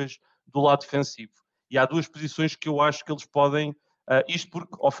disponíveis do lado defensivo. E há 2 posições que eu acho que eles podem, isto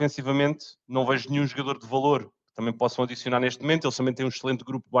porque ofensivamente não vejo nenhum jogador de valor que também possam adicionar neste momento. Eles também têm um excelente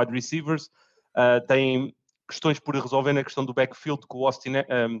grupo de wide receivers, têm questões por resolver na questão do backfield com o Austin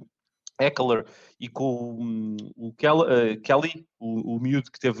Eckler e com o Kelly, o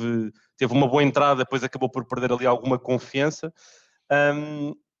miúdo que teve uma boa entrada, depois acabou por perder ali alguma confiança.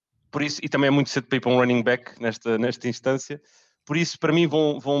 Por isso, e também é muito cedo para ir para um running back nesta instância. Por isso, para mim,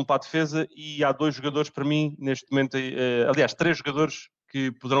 vão para a defesa, e há 2 jogadores para mim, neste momento, aliás, 3 jogadores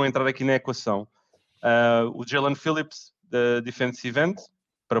que poderão entrar aqui na equação. O Jalen Phillips, da defensive end,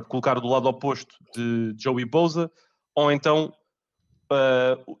 para colocar do lado oposto de Joey Bosa, ou então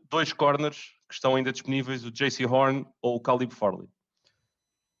 2 corners que estão ainda disponíveis, o JC Horn ou o Caleb Farley.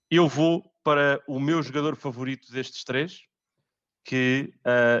 Eu vou para o meu jogador favorito destes 3, que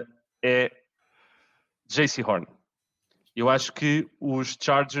é JC Horn. Eu acho que os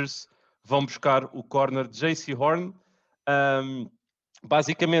Chargers vão buscar o corner JC Horn.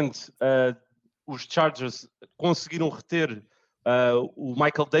 Basicamente, os Chargers conseguiram reter o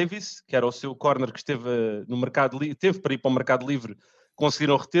Michael Davis, que era o seu corner que esteve no mercado teve para ir para o mercado livre.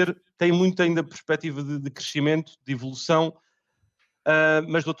 Conseguiram reter. Tem muito ainda perspectiva de crescimento, de evolução.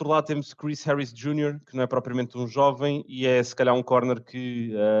 Mas do outro lado temos Chris Harris Jr., que não é propriamente um jovem, e é se calhar um corner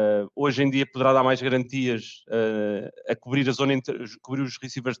que hoje em dia poderá dar mais garantias a cobrir a zona cobrir os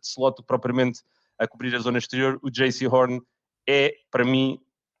receivers de slot do que propriamente a cobrir a zona exterior. O JC Horn é, para mim,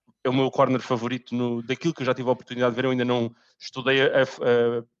 é o meu corner favorito daquilo que eu já tive a oportunidade de ver. Eu ainda não estudei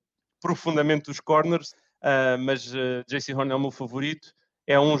profundamente os corners, mas JC Horn é o meu favorito.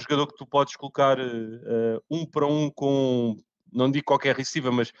 É um jogador que tu podes colocar 1 para 1 com, não digo qualquer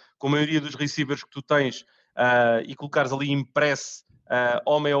receiver, mas com a maioria dos receivers que tu tens, e colocares ali em press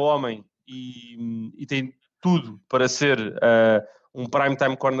homem a homem, e tem tudo para ser um prime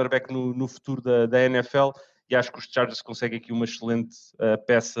time cornerback no futuro da NFL, e acho que os Chargers conseguem aqui uma excelente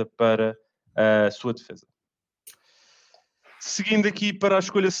peça para a sua defesa. Seguindo aqui para a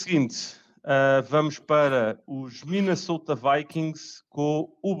escolha seguinte, vamos para os Minnesota Vikings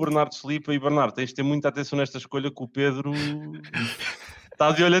com o Bernardo Slipa. E Bernardo, tens de ter muita atenção nesta escolha, que o Pedro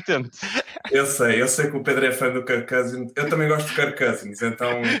está de olho atento. Eu sei que o Pedro é fã do Kirk Cousins. Eu também gosto do Kirk Cousins,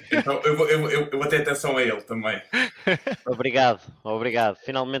 então eu vou ter atenção a ele também. Obrigado.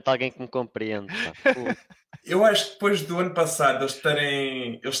 Finalmente alguém que me compreende. Eu acho que depois do ano passado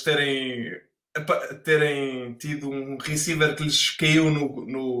eles terem tido um receiver que lhes caiu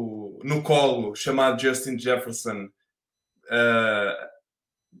no colo, chamado Justin Jefferson,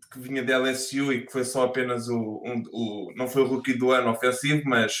 que vinha da LSU e que foi só apenas não foi o rookie do ano ofensivo,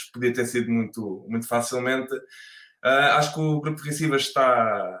 mas podia ter sido muito, muito facilmente. Acho que o grupo de receivers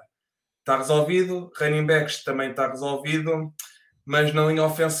está resolvido, running backs também está resolvido, mas na linha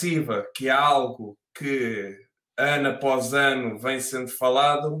ofensiva, que é algo que ano após ano vem sendo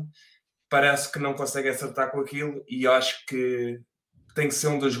falado, parece que não consegue acertar com aquilo e eu acho que tem que ser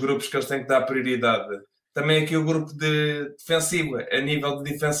um dos grupos que eles têm que dar prioridade. Também aqui o grupo de defensivo, a nível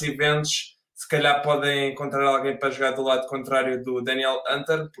de defensive ends, se calhar podem encontrar alguém para jogar do lado contrário do Daniel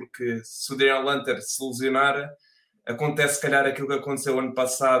Hunter, porque se o Daniel Hunter se lesionar, acontece se calhar aquilo que aconteceu ano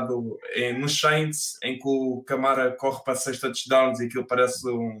passado nos Saints, em que o Camara corre para 6 touchdowns e aquilo parece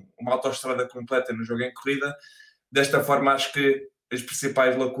uma autoestrada completa no jogo em corrida. Desta forma, acho que as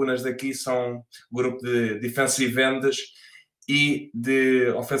principais lacunas daqui são o grupo de defensive ends e de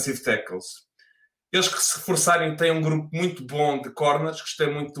offensive tackles. Eles que se reforçarem têm um grupo muito bom de corners, gostei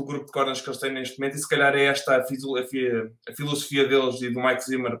muito do grupo de corners que eles têm neste momento e se calhar é esta a filosofia deles e do Mike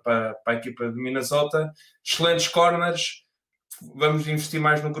Zimmer para a equipa de Minnesota. Excelentes corners, vamos investir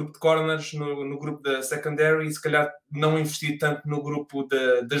mais no grupo de corners, no grupo da secondary e se calhar não investir tanto no grupo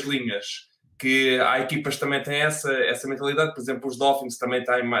das linhas, que há equipas que também têm essa mentalidade, por exemplo os Dolphins também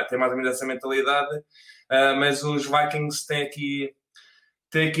têm mais ou menos essa mentalidade, mas os Vikings têm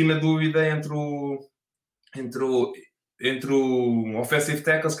aqui na dúvida entre o offensive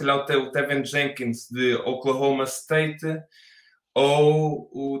tackle, se calhar o Tevin Jenkins de Oklahoma State ou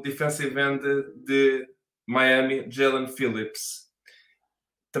o defensive end de Miami, Jalen Phillips.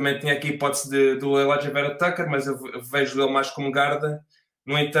 Também tinha aqui a hipótese do Elijah Vera Tucker, mas eu vejo ele mais como guarda.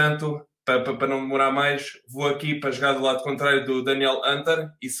 No entanto, para não demorar mais, vou aqui para jogar do lado contrário do Daniel Hunter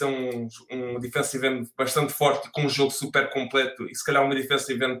e são um defensive end bastante forte, com um jogo super completo e se calhar o meu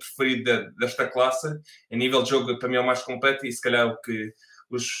defensive end preferido desta classe. A nível de jogo, para mim é o mais completo e se calhar o que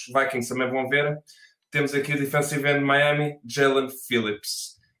os Vikings também vão ver. Temos aqui o defensive end de Miami, Jalen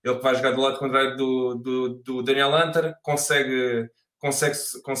Phillips. Ele que vai jogar do lado contrário do Daniel Hunter, consegue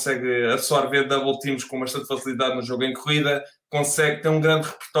absorver double teams com bastante facilidade no jogo em corrida, consegue ter um grande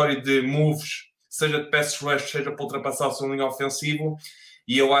repertório de moves, seja de pass rush, seja para ultrapassar o seu linha ofensivo,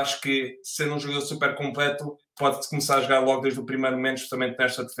 e eu acho que, sendo um jogador super completo, pode começar a jogar logo desde o primeiro momento, justamente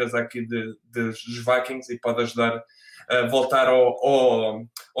nesta defesa aqui dos Vikings, e pode ajudar a voltar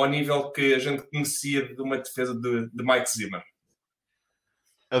ao nível que a gente conhecia de uma defesa de Mike Zimmer.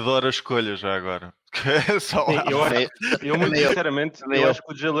 Adoro a escolha já agora. Eu muito sinceramente, eu acho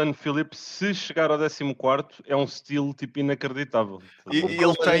que o Jalen Phillips, se chegar ao 14º, é um steal tipo inacreditável. E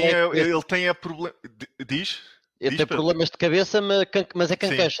ele tem a problema. Diz? Ele tem problemas de cabeça, mas é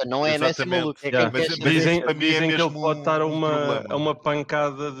cancancha, não é esse maluco. É cancancha. Dizem que ele pode estar a uma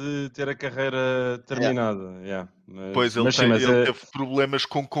pancada de ter a carreira terminada. Pois ele teve problemas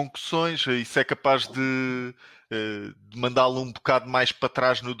com concussões, isso é capaz de mandá-lo um bocado mais para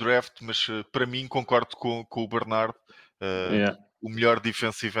trás no draft, mas para mim concordo com o Bernardo. O melhor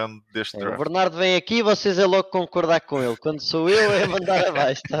defensive end deste draft. O Bernardo vem aqui e vocês é logo concordar com ele. Quando sou eu é mandar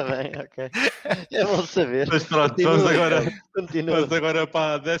abaixo, está bem, ok. É bom saber. Mas pronto, vamos agora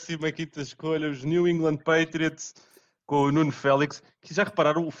para a 15ª escolha, os New England Patriots com o Nuno Félix, que já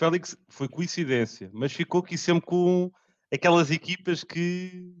repararam, o Félix foi coincidência, mas ficou aqui sempre com aquelas equipas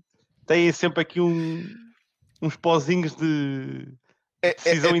que têm sempre aqui uns pozinhos de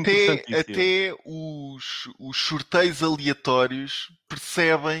decisão interessantíssima. Até os sorteios aleatórios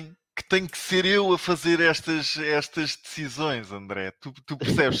percebem que tem que ser eu a fazer estas decisões, André. Tu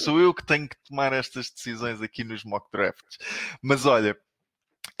percebes, sou eu que tenho que tomar estas decisões aqui nos mock drafts. Mas olha,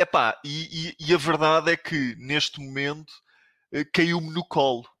 e a verdade é que neste momento caiu-me no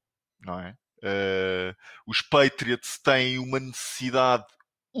colo, não é? Os Patriots têm uma necessidade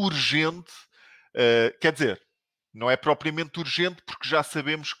urgente, quer dizer, não é propriamente urgente porque já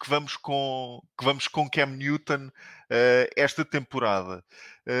sabemos que vamos com Cam Newton esta temporada.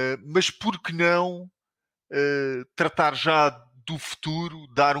 Mas por que não tratar já do futuro,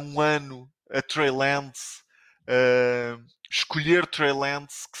 dar um ano a Trey Lance, escolher Trey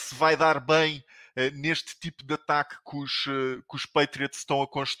Lance, que se vai dar bem neste tipo de ataque que os Patriots estão a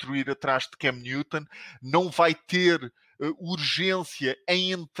construir atrás de Cam Newton, não vai ter urgência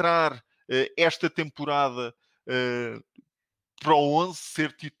em entrar esta temporada para o 11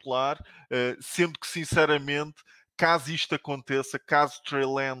 ser titular, sendo que sinceramente, caso isto aconteça, caso Trey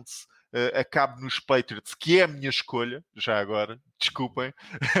Lance acabe nos Patriots, que é a minha escolha, já agora, desculpem,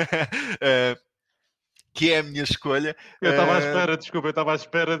 que é a minha escolha. Eu estava à espera, desculpa, eu estava à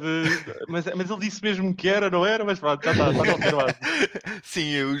espera de... Mas ele disse mesmo que era, não era? Mas pronto, já está confirmado.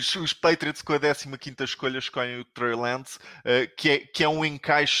 Sim, os Patriots com a 15ª escolha escolhem o Trey Lance, que é um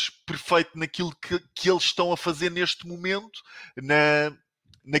encaixe perfeito naquilo que eles estão a fazer neste momento,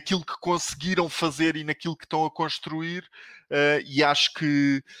 naquilo que conseguiram fazer e naquilo que estão a construir, e acho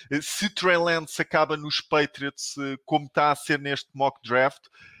que se Trey Lance acaba nos Patriots como está a ser neste mock draft,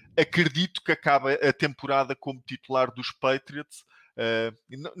 acredito que acaba a temporada como titular dos Patriots.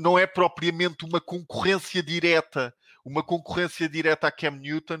 Não é propriamente uma concorrência direta a Cam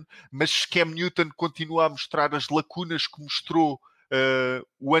Newton, mas se Cam Newton continua a mostrar as lacunas que mostrou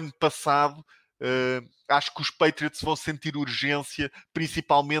o ano passado, acho que os Patriots vão sentir urgência,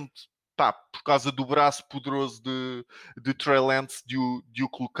 principalmente por causa do braço poderoso de Trey Lance de o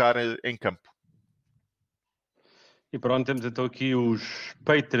colocar em campo. E pronto, temos então aqui os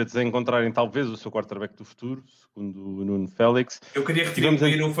Patriots a encontrarem talvez o seu quarterback do futuro, segundo o Nuno Félix. Eu queria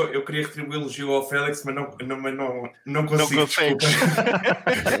retribuir o elogio ao Félix, mas não consigo, desculpa.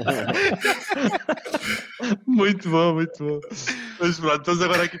 Muito bom. Mas pronto, estamos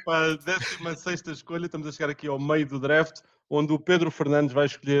agora aqui para a 16ª escolha, estamos a chegar aqui ao meio do draft, onde o Pedro Fernandes vai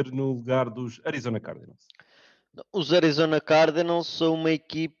escolher no lugar dos Arizona Cardinals. Os Arizona Cardinals são uma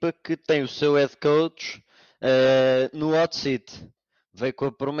equipa que tem o seu head coach no hot seat. Veio com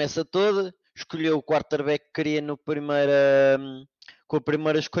a promessa toda, escolheu o quarterback que queria com a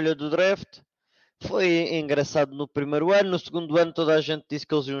primeira escolha do draft. Foi engraçado no primeiro ano, no segundo ano toda a gente disse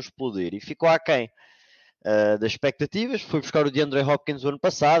que eles iam explodir e ficou aquém das expectativas. Foi buscar o DeAndre Hopkins o ano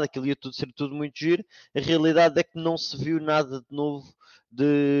passado, aquilo ia ser tudo muito giro. A realidade é que não se viu nada de novo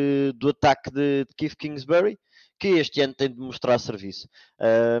do ataque de Keith Kingsbury, que este ano tem de mostrar serviço.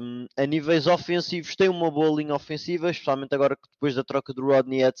 A níveis ofensivos tem uma boa linha ofensiva, especialmente agora que depois da troca do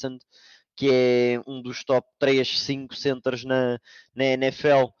Rodney Hudson, que é um dos top 3, 5 centers na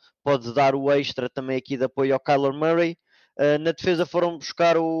NFL, pode dar o extra também aqui de apoio ao Kyler Murray. Na defesa foram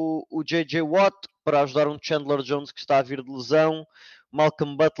buscar o J.J. Watt para ajudar um Chandler Jones que está a vir de lesão,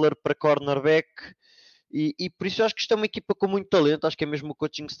 Malcolm Butler para cornerback, e por isso eu acho que isto é uma equipa com muito talento. Acho que é mesmo o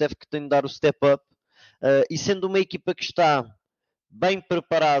coaching staff que tem de dar o step up, e sendo uma equipa que está bem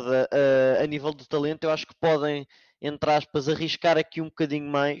preparada a nível de talento, eu acho que podem, entre aspas, arriscar aqui um bocadinho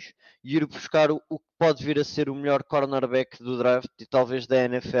mais e ir buscar o que pode vir a ser o melhor cornerback do draft e talvez da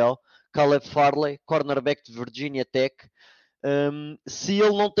NFL, Caleb Farley, cornerback de Virginia Tech. Se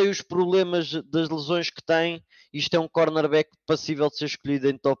ele não tem os problemas das lesões que tem, isto é um cornerback passível de ser escolhido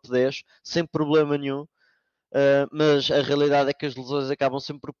em top 10 sem problema nenhum. Mas a realidade é que as lesões acabam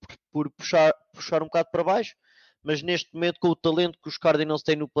sempre por puxar um bocado para baixo, mas neste momento, com o talento que os Cardinals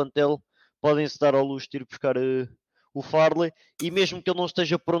têm no plantel, podem-se dar ao luxo de ir buscar o Farley, e mesmo que ele não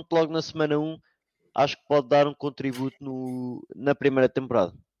esteja pronto logo na semana 1, acho que pode dar um contributo na primeira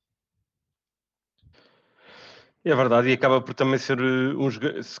temporada. É verdade, e acaba por também ser,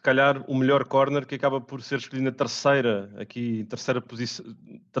 se calhar, o melhor corner, que acaba por ser escolhido na terceira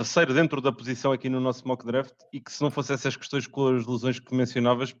dentro da posição aqui no nosso mock draft, e que se não fosse essas questões com as lesões que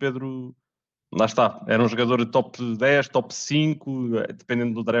mencionavas, Pedro, lá está, era um jogador top 10, top 5,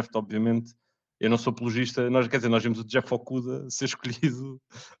 dependendo do draft, obviamente. Eu não sou apologista, nós vimos o Jeff Okuda ser escolhido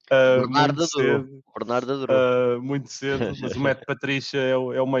muito cedo, mas o Matt Patricia é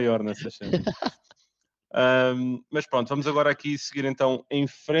o maior nessas cenas. Mas pronto, vamos agora aqui seguir então em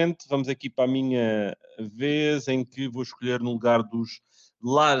frente. Vamos aqui para a minha vez, em que vou escolher no lugar dos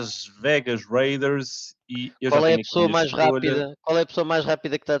Las Vegas Raiders. E eu Qual já é tenho a pessoa mais rápida? Qual é a pessoa mais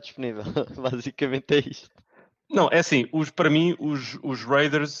rápida que está disponível? Basicamente é isto. Não, é assim, para mim, os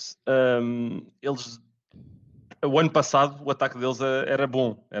Raiders, eles, o ano passado, o ataque deles era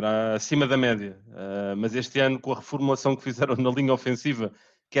bom, era acima da média. Mas este ano, com a reformulação que fizeram na linha ofensiva,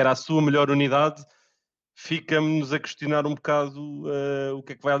 que era a sua melhor unidade, fica-nos a questionar um bocado o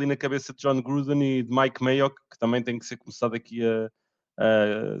que é que vai ali na cabeça de John Gruden e de Mike Mayock, que também tem que ser começado aqui a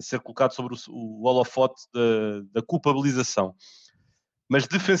ser colocado sobre o holofote da culpabilização. Mas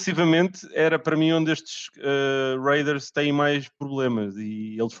defensivamente era para mim onde estes Raiders têm mais problemas,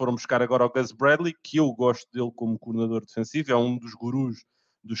 e eles foram buscar agora o Gus Bradley, que eu gosto dele como coordenador defensivo, é um dos gurus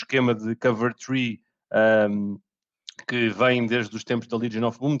do esquema de cover 3 que vem desde os tempos da Legion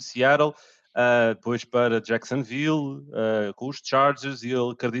of Boom de Seattle, depois para Jacksonville, com os Chargers, e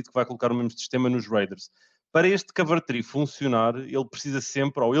ele acredito que vai colocar o mesmo sistema nos Raiders. Para este cover 3 funcionar, ele precisa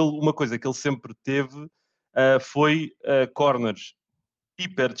sempre, uma coisa que ele sempre teve foi corners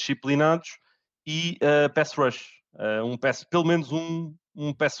hiper disciplinados e pass rush, pelo menos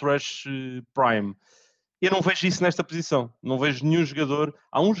um pass rush prime. Eu não vejo isso nesta posição. Não vejo nenhum jogador.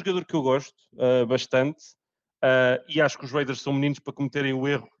 Há um jogador que eu gosto bastante e acho que os Raiders são meninos para cometerem o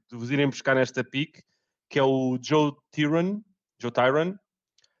erro de vos irem buscar nesta pick, que é o Joe Tyron,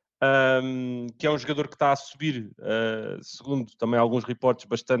 que é um jogador que está a subir, segundo também alguns reportes,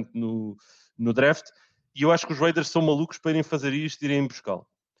 bastante no draft. E eu acho que os Raiders são malucos para irem fazer isto e irem buscá-lo.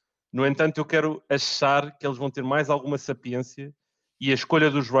 No entanto, eu quero achar que eles vão ter mais alguma sapiência e a escolha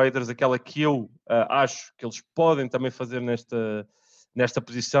dos Raiders, aquela que eu acho que eles podem também fazer nesta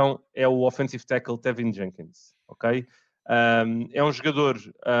posição, é o offensive tackle Tevin Jenkins, ok? É um jogador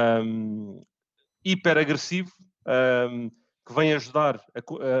hiper agressivo, que vem ajudar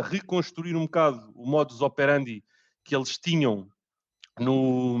a reconstruir um bocado o modus operandi que eles tinham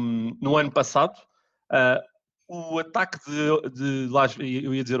no ano passado. O ataque de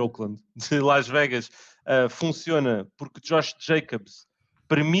Las Vegas funciona porque Josh Jacobs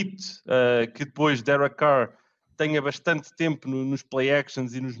permite que depois Derek Carr tenha bastante tempo nos play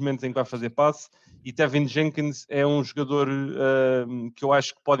actions e nos momentos em que vai fazer passe, e Tevin Jenkins é um jogador que eu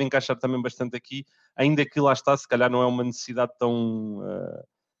acho que pode encaixar também bastante aqui, ainda que lá está, se calhar não é uma necessidade tão...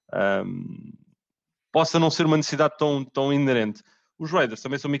 possa não ser uma necessidade tão inerente. Os Raiders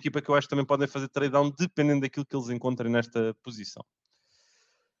também são uma equipa que eu acho que também podem fazer trade-down dependendo daquilo que eles encontrem nesta posição.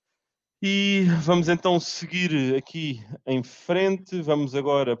 E vamos então seguir aqui em frente. Vamos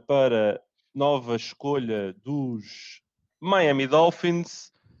agora para nova escolha dos Miami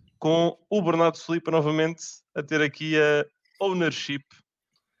Dolphins, com o Bernardo Slipa novamente a ter aqui a ownership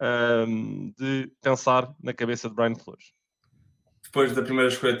de pensar na cabeça de Brian Flores. Depois da primeira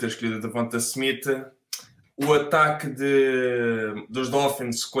escolha ter escolhido a Devonta Smith, o ataque dos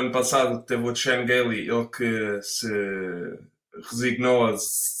Dolphins, que o ano passado teve o Chan Gailey, ele que se resignou,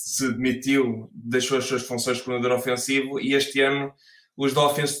 se demitiu, deixou as suas funções de coordenador ofensivo, e este ano os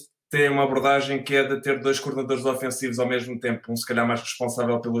Dolphins têm uma abordagem que é de ter 2 coordenadores ofensivos ao mesmo tempo, um se calhar mais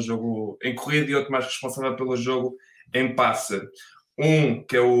responsável pelo jogo em corrida e outro mais responsável pelo jogo em passe. Um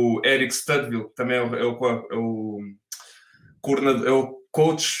que é o Eric Studville, que também é o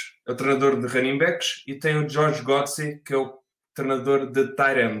coach, é o treinador de running backs, e tem o George Godsey, que é o treinador de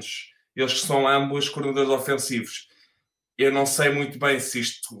tight ends. Eles são ambos coordenadores ofensivos. Eu não sei muito bem se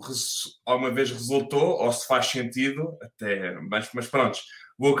isto alguma vez resultou ou se faz sentido, mas pronto.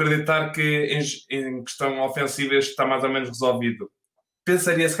 Vou acreditar que em questão ofensiva este está mais ou menos resolvido.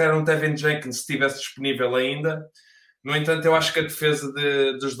 Pensaria se calhar um Tevin Jenkins se estivesse disponível ainda. No entanto, eu acho que a defesa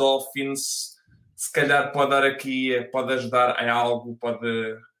dos Dolphins se calhar pode ajudar a algo,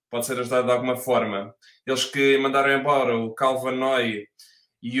 pode ser ajudado de alguma forma. Eles que mandaram embora o Calvin Noy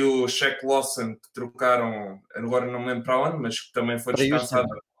e o Shaq Lawson, que trocaram, agora não me lembro para onde, mas que também foi descansado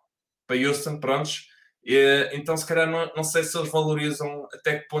para Houston, prontos. Então, se calhar, não sei se eles valorizam,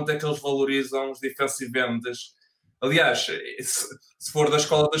 até que ponto é que eles valorizam os defensive ends. Aliás, se for da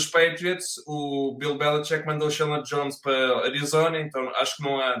escola dos Patriots, o Bill Belichick mandou o Chandler Jones para Arizona, então acho que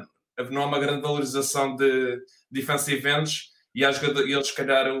não há uma grande valorização de defensive ends, e eles, se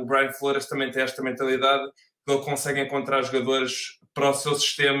calhar, o Brian Flores também tem esta mentalidade, que ele consegue encontrar jogadores para o seu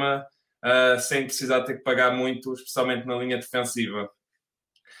sistema sem precisar ter que pagar muito, especialmente na linha defensiva.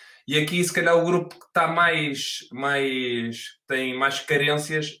 E aqui, se calhar, o grupo que está tem mais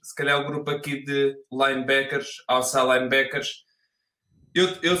carências, se calhar o grupo aqui de linebackers, outside linebackers.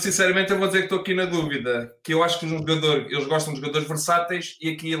 Eu sinceramente, eu vou dizer que estou aqui na dúvida, que eu acho que eles gostam de jogadores versáteis, e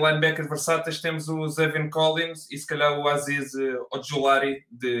aqui linebackers versáteis temos o Zevin Collins e se calhar o Aziz Ojulari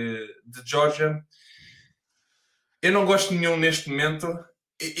de Georgia. Eu não gosto de nenhum neste momento.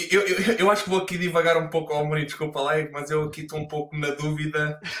 Eu acho que vou aqui divagar um pouco, Mourinho, desculpa lá, mas eu aqui estou um pouco na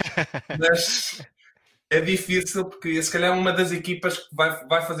dúvida. Mas é difícil, porque se calhar é uma das equipas que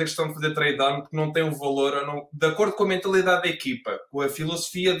vai fazer questão de fazer trade-down, porque não tem um valor, não, de acordo com a mentalidade da equipa, com a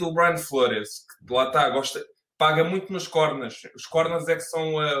filosofia do Brian Flores, que lá está, paga muito nos corners. Os corners é que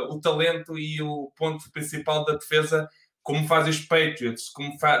são o talento e o ponto principal da defesa, como fazem os Patriots,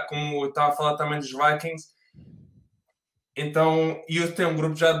 como eu estava a falar também dos Vikings. Então, e eu tenho um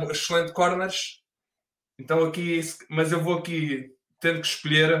grupo já de excelente corners, então aqui, mas eu vou aqui, tendo que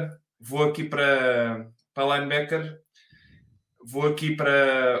escolher, vou aqui para linebacker, vou aqui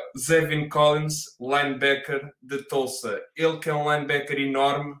para Zevin Collins, linebacker de Tulsa. Ele que é um linebacker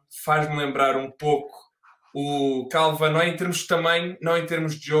enorme, faz-me lembrar um pouco o Calvin, não em termos de tamanho, não em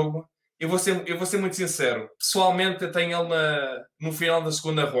termos de jogo. Eu vou ser muito sincero. Pessoalmente, eu tenho ele no final da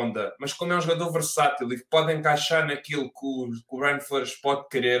segunda ronda. Mas como é um jogador versátil e que pode encaixar naquilo que o Brian Flores pode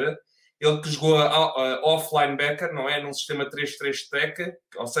querer, ele que jogou off linebacker, não é? Num sistema 3-3 tech,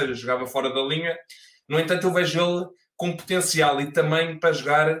 ou seja, jogava fora da linha. No entanto, eu vejo ele com potencial e tamanho para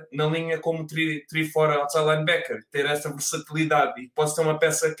jogar na linha como 3-4 outside linebacker, ter essa versatilidade, e pode ser uma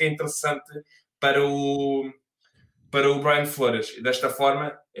peça que é interessante para o Brian Flores. E desta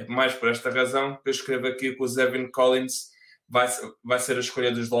forma, é mais por esta razão que eu escrevo aqui que o Zevin Collins vai ser a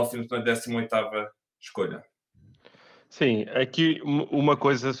escolha dos Dolphins na 18ª escolha. Sim, aqui uma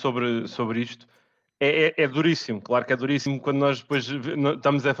coisa sobre isto. É duríssimo, claro que é duríssimo quando nós depois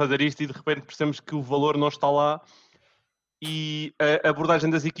estamos a fazer isto e de repente percebemos que o valor não está lá, e a abordagem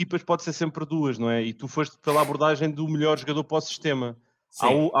das equipas pode ser sempre duas, não é? E tu foste pela abordagem do melhor jogador para o sistema.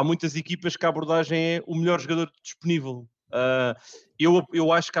 Há muitas equipas que a abordagem é o melhor jogador disponível.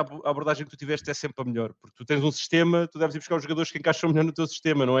 Eu acho que a abordagem que tu tiveste é sempre a melhor, porque tu tens um sistema, tu deves ir buscar os jogadores que encaixam melhor no teu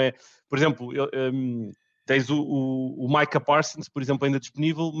sistema, não é? Por exemplo, tens o Micah Parsons, por exemplo, ainda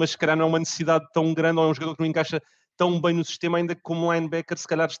disponível, mas se calhar não é uma necessidade tão grande, ou é um jogador que não encaixa tão bem no sistema, ainda que como linebacker se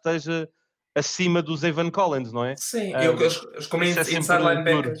calhar esteja acima do Zevin Collins, não é? Sim, eles como inside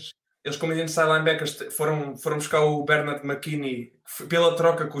linebackers foram buscar o Bernard McKinney pela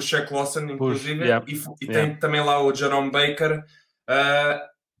troca com o Shaq Lawson, inclusive, e tem também lá o Jerome Baker.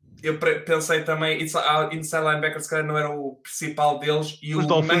 Eu pensei também, inside linebacker se calhar não era o principal deles. E os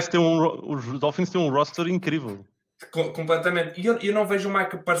Dolphins têm um roster incrível. Completamente. E eu não vejo o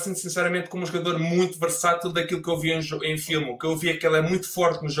Micah Parsons, sinceramente, como um jogador muito versátil daquilo que eu vi em filme. O que eu vi é que ele é muito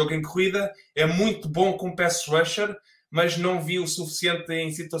forte no jogo em corrida, é muito bom com pass rusher, mas não vi o suficiente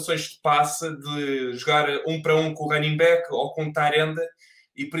em situações de passe, de jogar 1-1 com o running back ou com o tight end,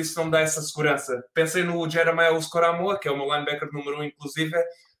 e por isso não me dá essa segurança. Pensei no Jeremiah Owusu-Koramoah, que é o meu linebacker número 1, inclusive,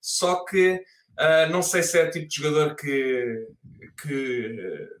 só que não sei se é o tipo de jogador que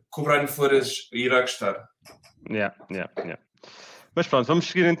o Brian Flores irá gostar. Yeah. Mas pronto, vamos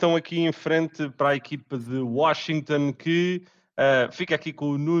seguir então aqui em frente para a equipa de Washington, que fica aqui com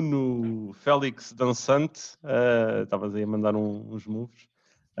o Nuno Félix Dançante. Estavas aí a mandar uns moves.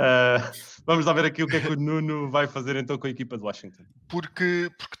 Vamos lá ver aqui o que é que o Nuno vai fazer então com a equipa de Washington. Porque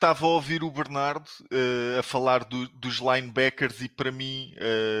estava a ouvir o Bernardo a falar dos linebackers, e para mim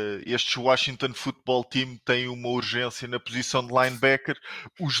este Washington Football Team tem uma urgência na posição de linebacker.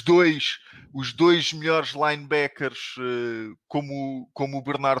 Os dois melhores linebackers, como o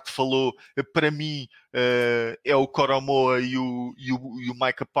Bernardo falou, para mim é o Koramoah e o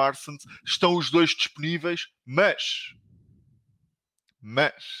Micah Parsons. Estão os dois disponíveis, mas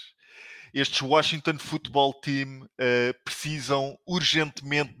estes Washington Football Team precisam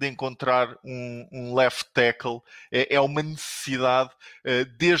urgentemente de encontrar um left tackle. É uma necessidade.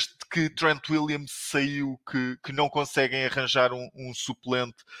 Desde que Trent Williams saiu, que não conseguem arranjar um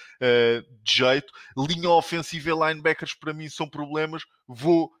suplente de jeito. Linha ofensiva e linebackers para mim são problemas.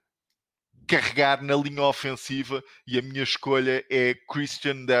 Vou carregar na linha ofensiva e a minha escolha é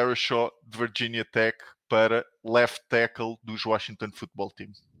Christian Darrisaw de Virginia Tech para left tackle dos Washington Football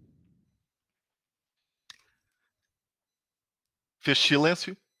Team. Fez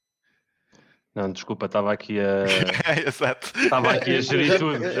silêncio? Não, desculpa, estava aqui a... Exato. Estava aqui a gerir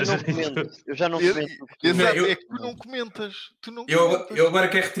tudo. Eu já não comento. Exato, é que tu não comentas. Eu agora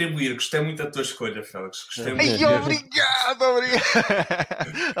quero retribuir. Gostei muito da tua escolha, Félix. Gostei muito.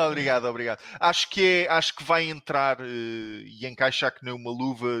 Obrigado. Acho que vai entrar e encaixar que nem uma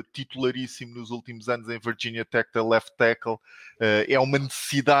luva, titularíssimo nos últimos anos em Virginia Tech, da left tackle. É uma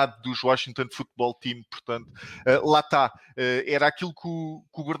necessidade dos Washington Football Team, portanto. Lá está. Era aquilo que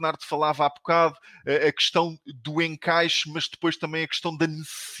o Bernardo falava há bocado, a questão do encaixe, mas depois também a questão da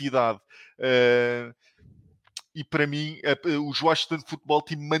necessidade. E para mim, os Washington Football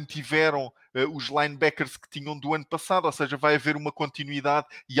Team mantiveram os linebackers que tinham do ano passado, ou seja, vai haver uma continuidade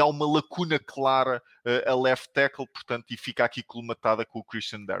e há uma lacuna clara a left tackle, portanto, e fica aqui colmatada com o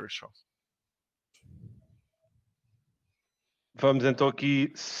Christian Darrisaw. Vamos então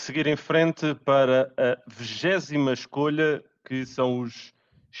aqui seguir em frente para a 20ª escolha, que são os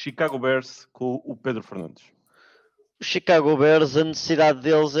Chicago Bears, com o Pedro Fernandes. Os Chicago Bears, a necessidade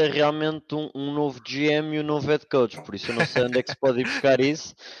deles é realmente um novo GM e um novo head coach, por isso eu não sei onde é que se pode ir buscar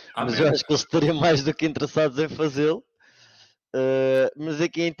isso, mas eu acho que eles estariam mais do que interessados em fazê-lo. Mas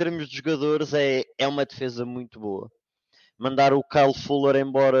aqui em termos de jogadores é uma defesa muito boa. Mandar o Kyle Fuller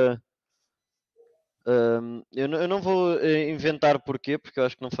embora, eu não vou inventar porquê, porque eu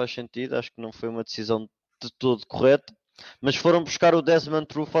acho que não faz sentido, acho que não foi uma decisão de todo correta. Mas foram buscar o Desmond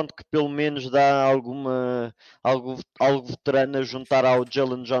Trufant, que pelo menos dá algo veterano, a juntar ao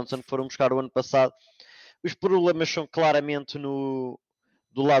Jalen Johnson, que foram buscar o ano passado. Os problemas são claramente do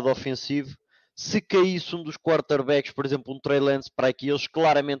lado ofensivo. Se caísse um dos quarterbacks, por exemplo, um Trey Lance para aqui, eles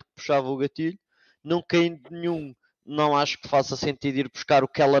claramente puxavam o gatilho. Não caindo nenhum, não acho que faça sentido ir buscar o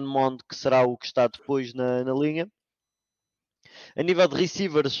Kellen Mond, que será o que está depois na linha. A nível de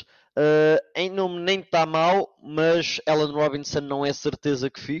receivers, em nome nem está mal, mas Allen Robinson não é certeza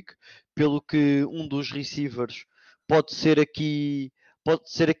que fique, pelo que um dos receivers pode ser aqui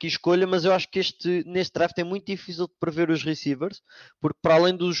escolha, mas eu acho que neste draft é muito difícil de prever os receivers, porque para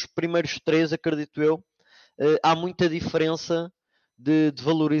além dos primeiros 3, acredito eu, há muita diferença de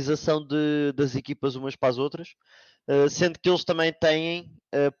valorização das equipas umas para as outras, sendo que eles também têm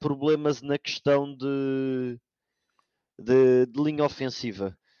problemas na questão de linha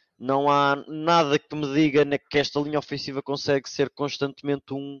ofensiva. Não há nada que me diga que esta linha ofensiva consegue ser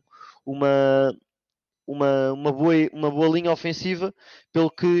constantemente uma boa linha ofensiva, pelo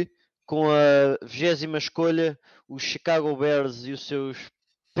que com a 20ª escolha os Chicago Bears e os seus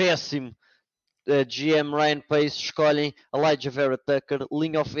péssimo GM Ryan Pace escolhem Elijah Vera Tucker,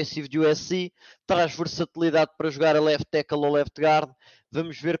 linha ofensiva de USC, traz versatilidade para jogar a left tackle ou left guard.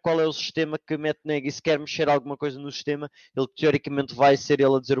 Vamos ver qual é o sistema que Matt Nagy, se quer mexer alguma coisa no sistema, ele teoricamente vai ser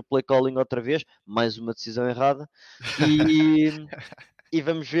ele a dizer o play calling outra vez, mais uma decisão errada, e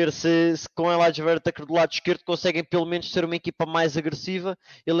vamos ver se com Elijah Vera Tucker do lado esquerdo conseguem pelo menos ser uma equipa mais agressiva.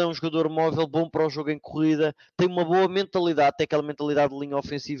 Ele é um jogador móvel, bom para o jogo em corrida, tem uma boa mentalidade, tem aquela mentalidade de linha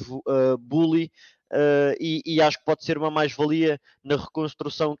ofensiva bully, e acho que pode ser uma mais-valia na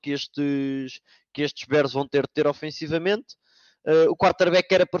reconstrução que estes Bears vão ter de ter ofensivamente. O quarterback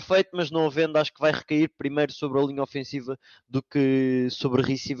era perfeito, mas não havendo, acho que vai recair primeiro sobre a linha ofensiva do que sobre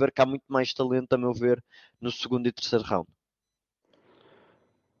receiver, que há muito mais talento, a meu ver, no segundo e terceiro round.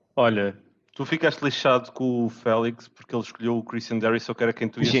 Olha, tu ficaste lixado com o Félix porque ele escolheu o Christian Darrisaw, que era quem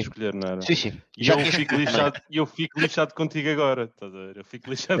tu ias escolher, não era? Sim. E eu fico lixado contigo agora, estás a ver? Eu fico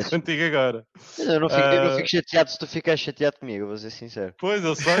lixado contigo agora. Eu não fico chateado se tu ficares chateado comigo, vou ser sincero. Pois,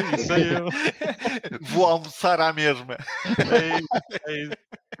 eu sei eu. Vou almoçar à mesma. É isso.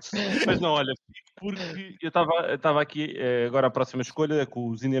 Mas não, olha, porque eu estava aqui, agora a próxima escolha é com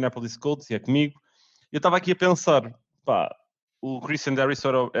os Indianapolis Colts e é comigo. Eu estava aqui a pensar, pá, o Christian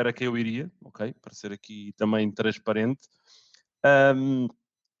Darrisaw era quem eu iria, ok? Para ser aqui também transparente.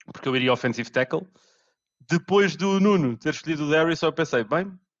 Porque eu iria offensive tackle. Depois do Nuno ter escolhido o Darrisaw, eu pensei,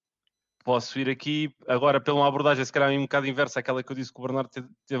 bem, posso ir aqui agora pela uma abordagem, se calhar um bocado inversa àquela que eu disse que o Bernardo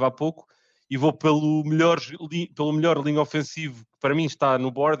teve há pouco, e vou pelo melhor linha ofensivo que para mim está no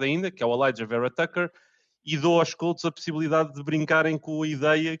board ainda, que é o Elijah Vera Tucker, e dou aos Colts a possibilidade de brincarem com a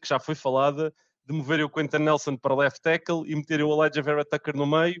ideia que já foi falada de moverem o Quentin Nelson para left tackle e meterem o Elijah Vera Tucker no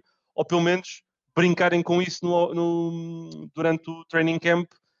meio, ou pelo menos brincarem com isso durante o training camp,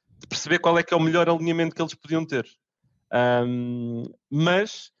 de perceber qual é que é o melhor alinhamento que eles podiam ter.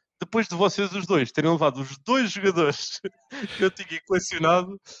 Mas, depois de vocês os dois terem levado os 2 jogadores que eu tinha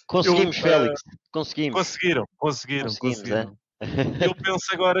colecionado... Conseguimos, Félix. Conseguimos. Conseguiram. Eu penso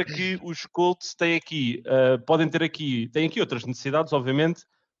agora que os Colts têm aqui, têm aqui outras necessidades, obviamente.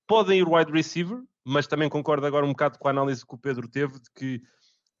 Podem ir wide receiver, mas também concordo agora um bocado com a análise que o Pedro teve, de que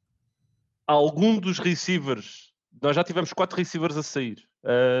algum dos receivers... Nós já tivemos 4 receivers a sair.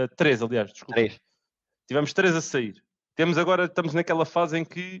 3, aliás, desculpa. 3. Tivemos 3 a sair. Estamos naquela fase em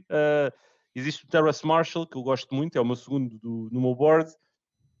que existe o Terrace Marshall, que eu gosto muito, é o meu segundo no meu board,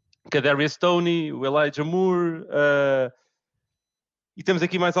 que é Darius Stoney, o Elijah Moore, e temos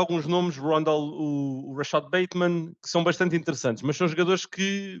aqui mais alguns nomes, o Rashad Bateman, que são bastante interessantes, mas são jogadores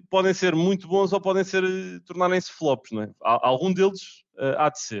que podem ser muito bons ou podem tornarem-se flops, não é? Algum deles há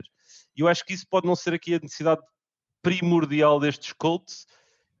de ser. E eu acho que isso pode não ser aqui a necessidade primordial destes Colts,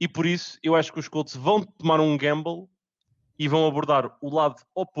 e por isso eu acho que os Colts vão tomar um gamble e vão abordar o lado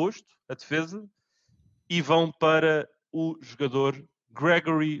oposto, a defesa, e vão para o jogador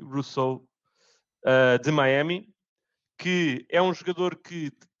Gregory Rousseau de Miami, que é um jogador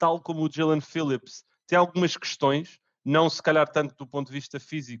que, tal como o Jalen Phillips, tem algumas questões, não se calhar tanto do ponto de vista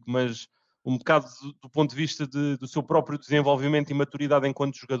físico, mas um bocado do ponto de vista do seu próprio desenvolvimento e maturidade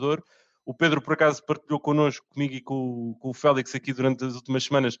enquanto jogador. O Pedro, por acaso, partilhou connosco, comigo e com o Félix aqui durante as últimas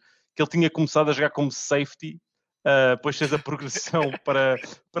semanas, que ele tinha começado a jogar como safety, depois fez a progressão para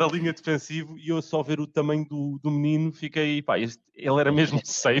a linha defensiva, e eu só ver o tamanho do menino, fiquei, pá, ele era mesmo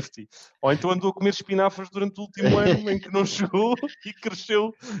safety. Ou então andou a comer espinafres durante o último ano em que não jogou e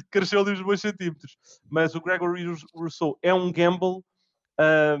cresceu ali uns bons centímetros. Mas o Gregory Rousseau é um gamble,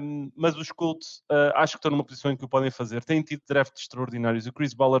 mas os Colts acho que estão numa posição em que o podem fazer. Têm tido drafts extraordinários. O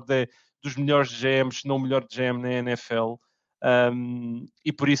Chris Ballard é dos melhores GMs, se não o melhor GM na NFL,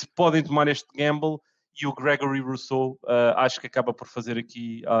 e por isso podem tomar este gamble, e o Gregory Rousseau acho que acaba por fazer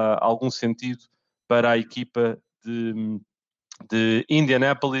aqui algum sentido para a equipa de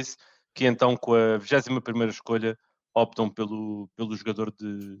Indianapolis, que então com a 21ª escolha optam pelo jogador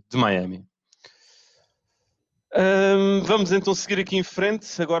de Miami. Vamos então seguir aqui em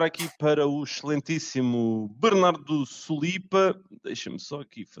frente, agora aqui para o excelentíssimo Bernardo Solipa. Deixa-me só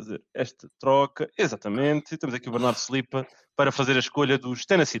aqui fazer esta troca. Exatamente, temos aqui o Bernardo Solipa para fazer a escolha dos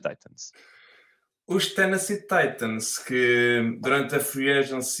Tennessee Titans. Os Tennessee Titans, que durante a free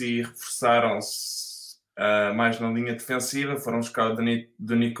agency reforçaram-se mais na linha defensiva, foram buscar o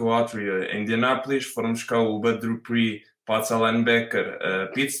Nico Autry em Indianapolis, foram buscar o Bud Dupree para ser linebacker a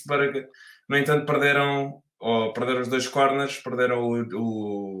Pittsburgh. No entanto, perderam os dois corners, perderam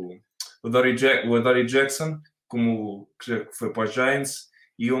o Adoree Jackson, que foi para os Giants,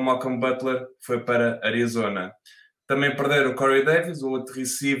 e o Malcolm Butler foi para Arizona. Também perderam o Corey Davis, o outro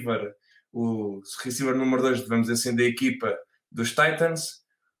receiver, o receiver número 2, vamos dizer assim, da equipa dos Titans.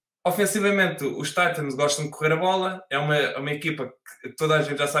 Ofensivamente, os Titans gostam de correr a bola, é uma equipa que toda a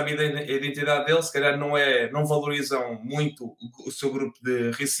gente já sabe a identidade deles, se calhar não valorizam muito o seu grupo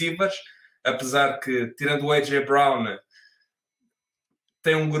de receivers, apesar que, tirando o A.J. Brown,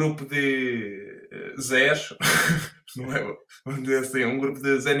 tem um grupo de Zés, vamos dizer assim, um grupo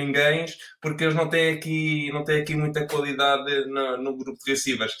de Zé Ninguéms, porque eles não têm aqui muita qualidade no grupo de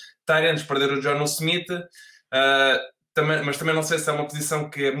receivers. Tyrants perderam o John Smith, mas também não sei se é uma posição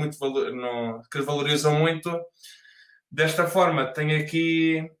que é muito que valorizam muito. Desta forma,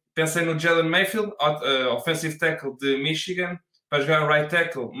 pensei no Jalen Mayfield, offensive tackle de Michigan, para jogar right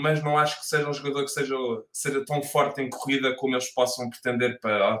tackle, mas não acho que seja um jogador que seja tão forte em corrida como eles possam pretender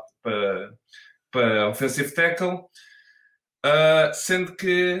para offensive tackle. Sendo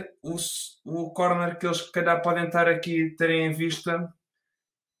que o corner que eles se calhar podem estar aqui terem em vista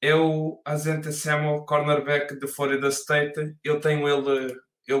é o Asante Samuel, cornerback de Florida State.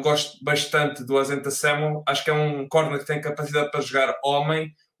 Eu gosto bastante do Asante Samuel. Acho que é um corner que tem capacidade para jogar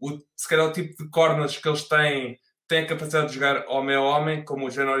homem. Se calhar o tipo de corners que eles têm a capacidade de jogar homem a homem, como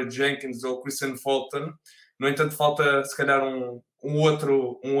o Janory Jenkins ou o Christian Fulton. No entanto, falta se calhar um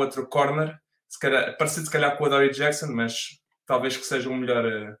outro corner, parecido se calhar com o Adoree Jackson, mas talvez que seja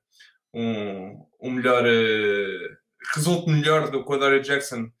resulte melhor do que o Adoree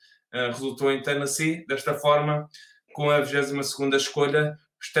Jackson resultou em Tennessee. Desta forma, com a 22ª escolha,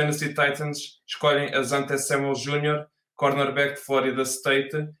 os Tennessee Titans escolhem Asante Samuel Jr., cornerback de Florida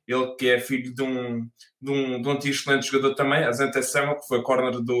State, ele que é filho de um antigo excelente jogador também, Asante Samuel, que foi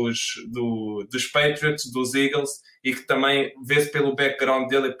corner dos Patriots, dos Eagles, e que também vê-se pelo background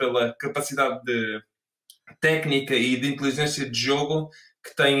dele e pela capacidade de técnica e de inteligência de jogo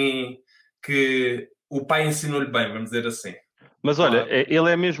que o pai ensinou-lhe bem, vamos dizer assim. Mas olha,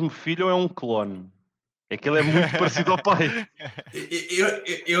 ele é mesmo filho ou é um clone? É que ele é muito parecido ao pai.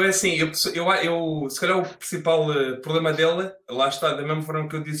 Se calhar o principal problema dele, lá está, da mesma forma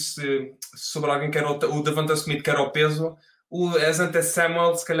que eu disse sobre alguém que era o Devonta Smith, que era o peso, o Asante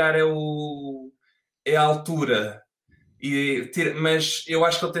Samuel, se calhar é a altura. Mas eu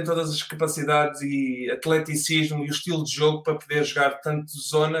acho que ele tem todas as capacidades e atleticismo e o estilo de jogo para poder jogar tanto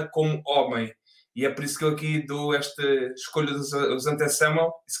zona como homem. E é por isso que eu aqui dou esta escolha dos Asante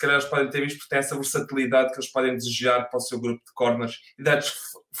Samuel, e se calhar eles podem ter visto porque tem essa versatilidade que eles podem desejar para o seu grupo de corners e dar-lhes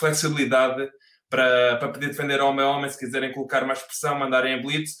flexibilidade para poder defender homem a homem, se quiserem colocar mais pressão, mandarem a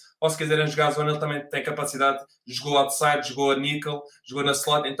blitz, ou se quiserem jogar a zona, ele também tem capacidade, jogou outside, jogou a nickel, jogou na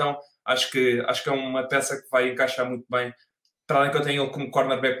slot, então acho que é uma peça que vai encaixar muito bem. Para além que eu tenho ele como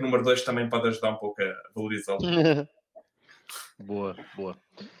cornerback número 2, também pode ajudar um pouco a valorizá-lo. Boa.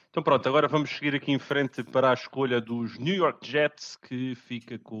 Então pronto, agora vamos seguir aqui em frente para a escolha dos New York Jets, que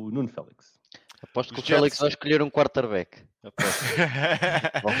fica com o Nuno Félix. Aposto que o Félix vai escolher um quarterback.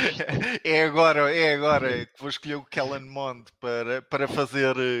 É agora que vou escolher o Kellen Mond para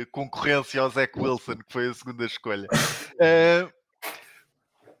fazer concorrência ao Zach Wilson, que foi a segunda escolha.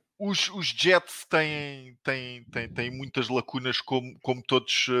 Os Jets têm muitas lacunas, como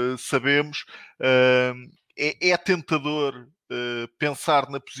todos sabemos. É tentador pensar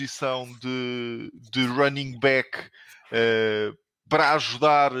na posição de running back para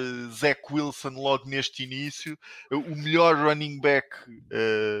ajudar Zach Wilson logo neste início. O melhor running back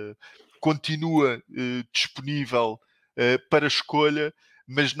continua disponível para escolha,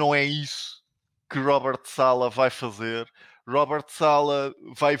 mas não é isso que Robert Saleh vai fazer. Robert Saleh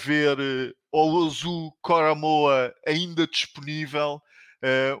vai ver Olozu Koramoah ainda disponível,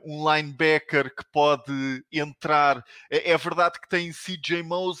 um linebacker que pode entrar. É verdade que tem CJ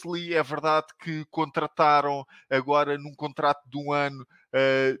Mosley, é verdade que contrataram agora num contrato de 1 ano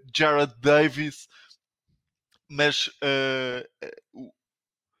Jared Davis, mas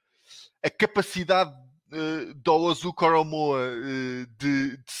a capacidade do Ozukoromoa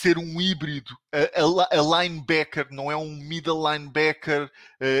de ser um híbrido, a linebacker, não é um middle linebacker,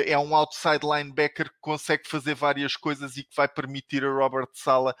 é um outside linebacker que consegue fazer várias coisas e que vai permitir a Robert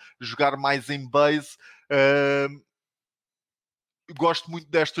Saleh jogar mais em base. Gosto muito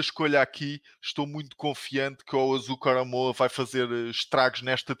desta escolha aqui, estou muito confiante que o Ozukoromoa vai fazer estragos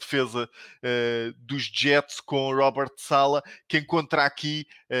nesta defesa dos Jets com o Robert Saleh, que encontra aqui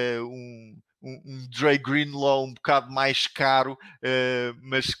um Dre Greenlaw um bocado mais caro,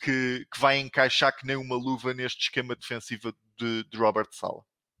 mas que vai encaixar que nem uma luva neste esquema defensivo de Robert Saleh.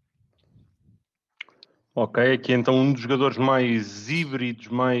 Ok, aqui então um dos jogadores mais híbridos,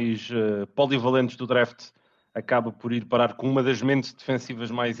 mais polivalentes do draft acaba por ir parar com uma das mentes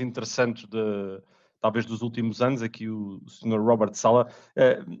defensivas mais interessantes talvez dos últimos anos, aqui o Sr. Robert Saleh.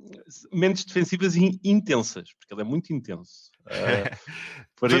 Mentes defensivas intensas, porque ele é muito intenso.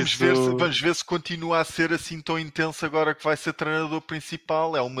 Vamos ver se continua a ser assim tão intenso agora que vai ser treinador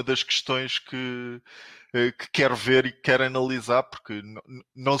principal. É uma das questões que quero ver e quero analisar, porque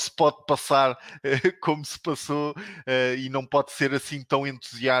não se pode passar como se passou e não pode ser assim tão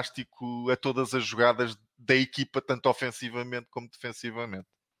entusiástico a todas as jogadas da equipa, tanto ofensivamente como defensivamente.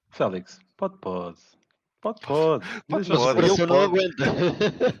 Félix, pode. Mas eu não aguento.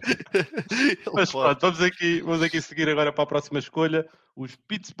 Mas pronto, vamos aqui seguir agora para a próxima escolha. Os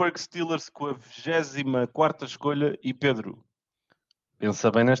Pittsburgh Steelers com a 24ª escolha. E Pedro, pensa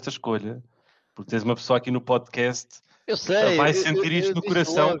bem nesta escolha, porque tens uma pessoa aqui no podcast eu sei, vai sentir isto no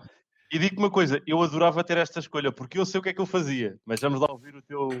coração. Logo. E digo-te uma coisa, eu adorava ter esta escolha, porque eu sei o que é que eu fazia. Mas vamos lá ouvir o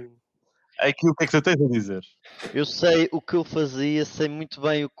que é que tu tens a dizer. Eu sei o que eu fazia, sei muito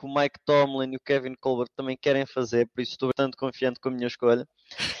bem o que o Mike Tomlin e o Kevin Colbert também querem fazer, por isso estou bastante confiante com a minha escolha.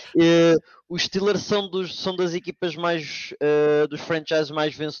 Os Steelers são das equipas mais dos franchises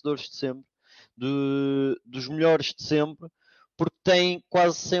mais vencedores de sempre, dos melhores de sempre, porque têm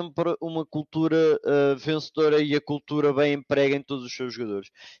quase sempre uma cultura vencedora e a cultura bem emprega em todos os seus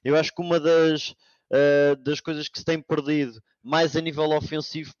jogadores. Eu acho que uma das coisas que se tem perdido mais a nível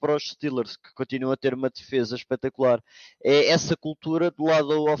ofensivo para os Steelers, que continuam a ter uma defesa espetacular, é essa cultura do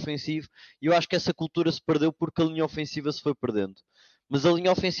lado ofensivo, e eu acho que essa cultura se perdeu porque a linha ofensiva se foi perdendo. Mas a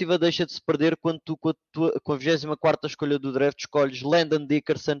linha ofensiva deixa de se perder quando tu, com a 24ª escolha do draft, escolhes Landon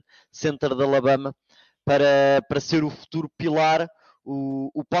Dickerson, center de Alabama, para ser o futuro pilar.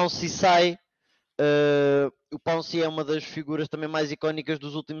 O Pouncey sai. O Pouncey é uma das figuras também mais icónicas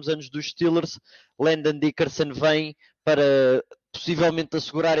dos últimos anos dos Steelers. Landon Dickerson vem para possivelmente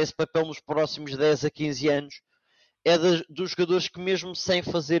assegurar esse papel nos próximos 10 a 15 anos. É dos jogadores que mesmo sem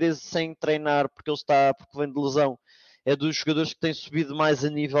treinar, porque vem de lesão, é dos jogadores que têm subido mais a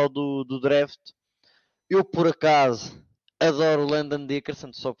nível do draft. Eu por acaso adoro o Landon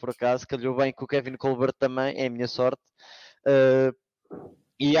Dickerson, só por acaso, calhou bem com o Kevin Colbert também, é a minha sorte.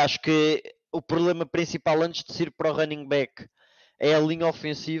 E acho que o problema principal antes de ir para o running back é a linha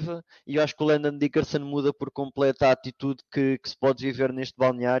ofensiva, e eu acho que o Landon Dickerson muda por completo a atitude que se pode viver neste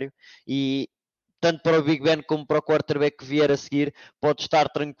balneário, e tanto para o Big Ben como para o quarterback que vier a seguir, pode estar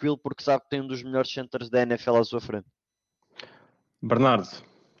tranquilo porque sabe que tem um dos melhores centers da NFL à sua frente. Bernardo,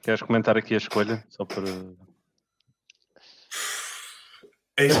 queres comentar aqui a escolha? Só para...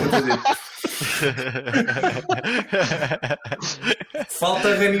 É isso que eu estou a dizer.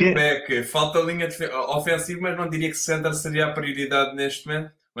 Falta running back, falta linha ofensiva, mas não diria que center seria a prioridade neste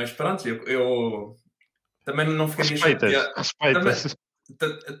momento. Mas pronto, eu também não ficaria chateado.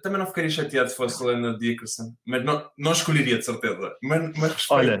 Também não ficaria chateado se fosse Landon Dickerson, mas não escolheria de certeza. Mas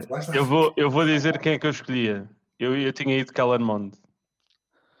respeito. Olha, eu vou dizer quem é que eu escolhia. Eu tinha ido Kellen Mond.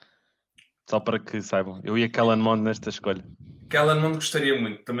 Só para que saibam. Eu ia Kellen Mond nesta escolha. Kellen Mond gostaria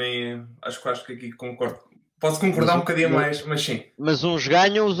muito. Também acho que aqui concordo. Posso concordar um bocadinho mais, mas sim. Mas uns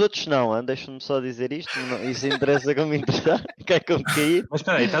ganham, os outros não. Deixa-me só dizer isto. Não, isso interessa como interessar. Quer que eu cair? Mas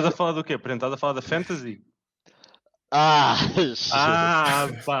espera aí, estás a falar do quê? Estás a falar da Fantasy? Pá,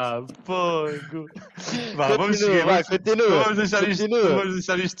 fogo. Vamos seguir. Continua. Vamos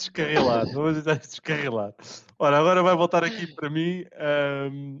deixar isto descarrilado. Ora, agora vai voltar aqui para mim.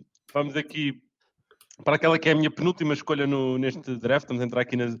 Vamos aqui para aquela que é a minha penúltima escolha neste draft. Vamos entrar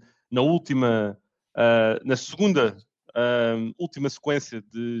aqui na última, na segunda última sequência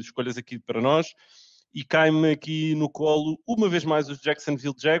de escolhas aqui para nós. E cai-me aqui no colo, uma vez mais, os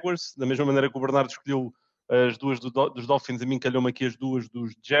Jacksonville Jaguars. Da mesma maneira que o Bernardo escolheu as duas dos Dolphins, a mim calhou-me aqui as duas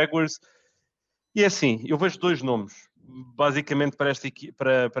dos Jaguars. E é assim, eu vejo dois nomes, basicamente para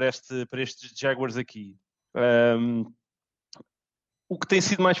estes Jaguars aqui. O que tem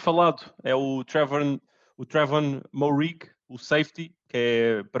sido mais falado é o Trevon Moehrig, o safety, que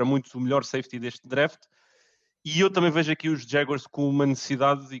é para muitos o melhor safety deste draft. E eu também vejo aqui os Jaguars com uma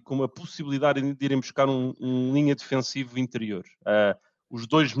necessidade e com uma possibilidade de irem buscar um linha defensivo interior. Os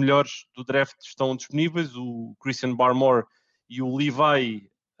dois melhores do draft estão disponíveis, o Christian Barmore e o Levi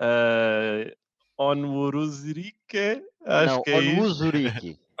Onwuzurike, acho que é isso.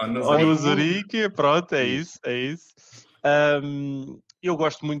 Onwuzurike, pronto, é isso. Eu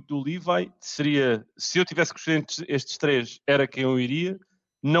gosto muito do Levi. Se eu tivesse que escolher estes três, era quem eu iria.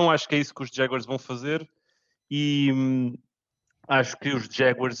 Não acho que é isso que os Jaguars vão fazer. E acho que os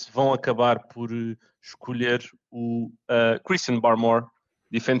Jaguars vão acabar por escolher o Christian Barmore,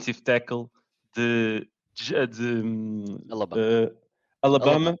 defensive tackle de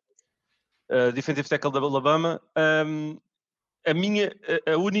Alabama. Defensive tackle da Alabama.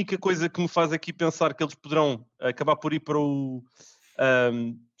 A única coisa que me faz aqui pensar que eles poderão acabar por ir para o...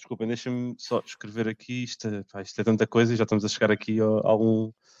 desculpem, deixem-me só escrever aqui. Isto é tanta coisa e já estamos a chegar aqui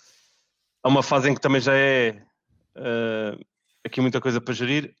a uma fase em que também já é aqui muita coisa para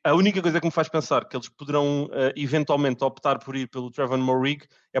gerir. A única coisa que me faz pensar que eles poderão eventualmente optar por ir pelo Trevor Moehrig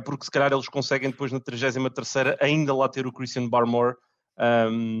é porque se calhar eles conseguem depois na 33ª ainda lá ter o Christian Barmore,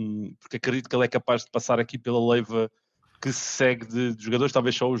 porque acredito que ele é capaz de passar aqui pela leiva que se segue de jogadores,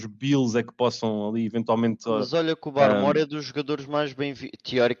 talvez só os Bills é que possam ali eventualmente... Mas olha que o Barmore é dos jogadores mais bem...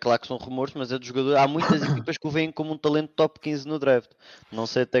 Teórico, claro que são rumores, mas é dos jogadores... Há muitas equipas que o veem como um talento top 15 no draft. Não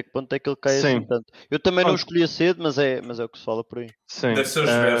sei até que ponto é que ele cai assim tanto. Eu também não escolhia cedo, mas é o que se fala por aí. Sim. Deve ser os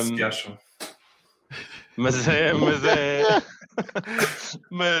versos que acham.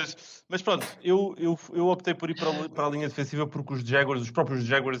 Mas pronto, eu optei por ir para a linha defensiva porque os próprios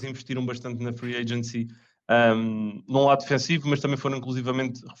Jaguars investiram bastante na free agency, num lado defensivo, mas também foram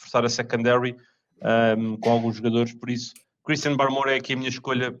inclusivamente reforçar a secondary com alguns jogadores. Por isso, Christian Barmore é aqui a minha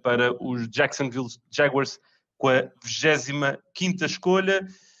escolha para os Jacksonville Jaguars com a 25ª escolha.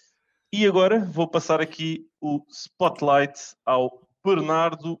 E agora vou passar aqui o spotlight ao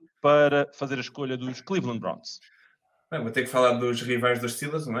Bernardo para fazer a escolha dos Cleveland Browns. Bem, vou ter que falar dos rivais dos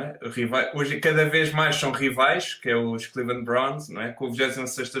Steelers, não é? Hoje cada vez mais são rivais, que é os Cleveland Browns, não é? Com a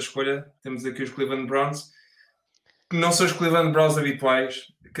 26ª escolha temos aqui os Cleveland Browns, que não são os Cleveland Browns habituais,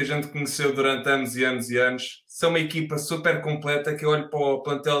 que a gente conheceu durante anos e anos e anos. São uma equipa super completa que eu olho para o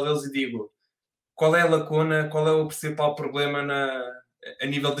plantel deles e digo qual é a lacuna, qual é o principal problema a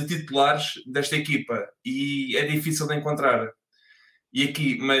nível de titulares desta equipa, e é difícil de encontrar. E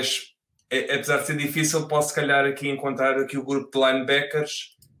aqui, mas apesar de ser difícil, posso se calhar aqui encontrar aqui o grupo de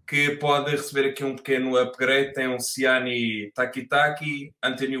linebackers que pode receber aqui um pequeno upgrade. Tem um Siani Takitaki,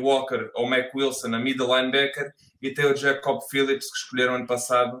 Anthony Walker ou Mac Wilson a middle linebacker, e tem o Jacob Phillips que escolheram ano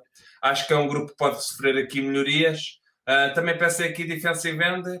passado. Acho que é um grupo que pode sofrer aqui melhorias. Também pensei aqui defensive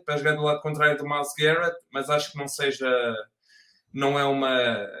end para jogar do lado contrário do Myles Garrett, mas acho que não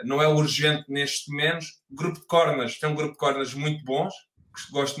é urgente neste momento. Grupo de corners, tem um grupo de corners muito bons,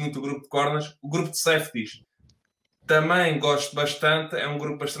 gosto muito do grupo de corners. O grupo de safeties também gosto bastante, é um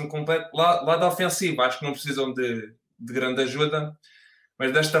grupo bastante completo. Lado ofensivo, acho que não precisam de grande ajuda,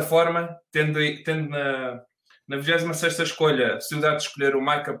 mas desta forma, tendo na 26ª escolha a possibilidade de escolher o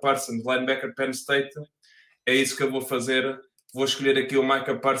Micah Parsons, linebacker Penn State, é isso que eu vou fazer. Vou escolher aqui o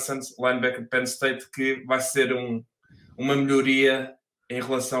Micah Parsons, linebacker Penn State, que vai ser uma melhoria em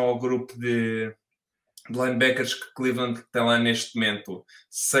relação ao grupo de linebackers que Cleveland tem lá neste momento.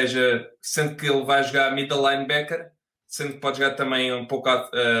 Sendo que ele vai jogar middle linebacker, sendo que pode jogar também um pouco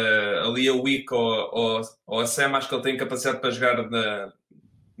ali a Wick ou a Sam. Acho que ele tem capacidade para jogar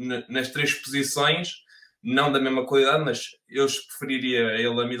nas três posições, não da mesma qualidade, mas eu preferiria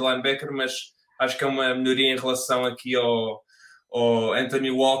ele a middle linebacker, mas acho que é uma melhoria em relação aqui ao Anthony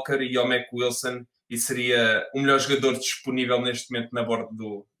Walker e ao Mac Wilson, e seria o melhor jogador disponível neste momento na borda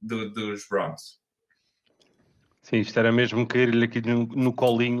dos Browns. Sim, isto era mesmo cair-lhe aqui no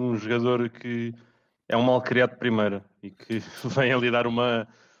colinho um jogador que é um mal criado de primeira e que vem ali dar uma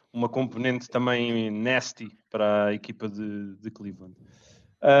componente também nasty para a equipa de Cleveland.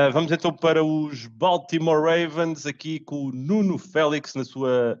 Vamos então para os Baltimore Ravens, aqui com o Nuno Félix na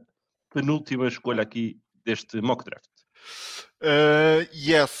sua penúltima escolha aqui deste mock draft.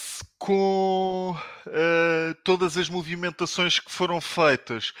 Yes, com todas as movimentações que foram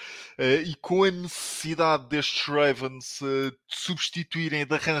feitas e com a necessidade destes Ravens de substituírem,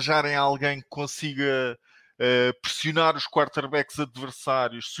 de arranjarem alguém que consiga pressionar os quarterbacks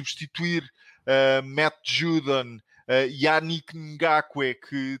adversários, substituir Matt Judon, Yannick Ngakoue,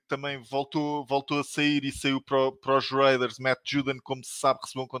 que também voltou a sair e saiu para os Raiders. Matt Judon, como se sabe,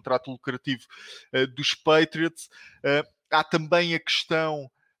 recebeu um contrato lucrativo dos Patriots. Há também a questão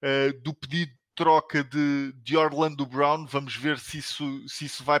do pedido de troca de Orlando Brown. Vamos ver se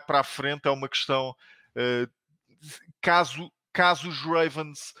isso vai para a frente. É uma questão caso os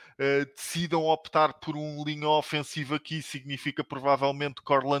Ravens decidam optar por um linha ofensiva aqui, significa provavelmente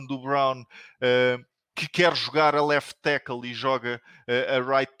que Orlando Brown, que quer jogar a left tackle e joga a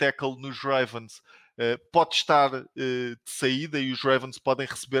right tackle nos Ravens, pode estar de saída e os Ravens podem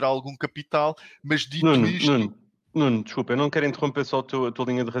receber algum capital, mas dito isto... Nuno, desculpa, eu não quero interromper só a tua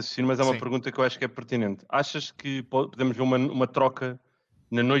linha de raciocínio, mas é uma Sim. pergunta que eu acho que é pertinente. Achas que podemos ver uma troca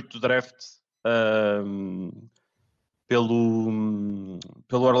na noite do draft pelo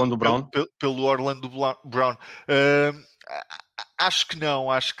Orlando Brown? Pelo Orlando Brown. Acho que não,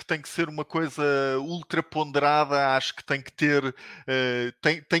 acho que tem que ser uma coisa ultra ponderada, acho que tem que ter,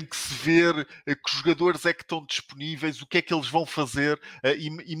 tem que se ver que jogadores é que estão disponíveis, o que é que eles vão fazer.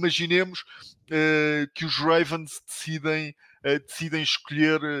 Imaginemos que os Ravens decidem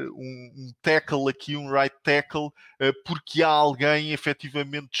escolher um tackle aqui, um right tackle, porque há alguém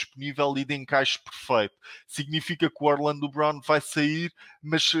efetivamente disponível e de encaixe perfeito. Significa que o Orlando Brown vai sair,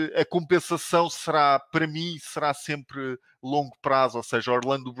 mas a compensação será, para mim, será sempre longo prazo, ou seja,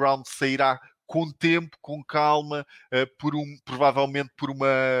 Orlando Brown sairá com tempo, com calma, provavelmente por uma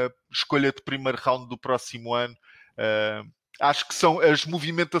escolha de primeiro round do próximo ano. Acho que são as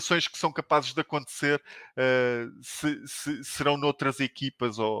movimentações que são capazes de acontecer, serão noutras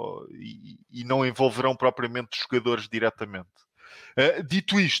equipas e não envolverão propriamente os jogadores diretamente.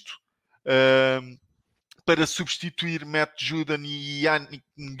 Dito isto, para substituir Matt Judon e Yannick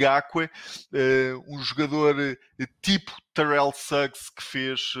Ngakoue, um jogador tipo Terrell Suggs que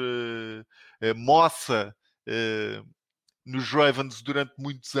fez moça nos Ravens durante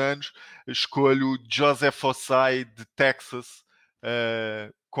muitos anos, escolho Joseph Ossai de Texas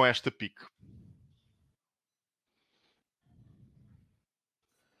com esta pick.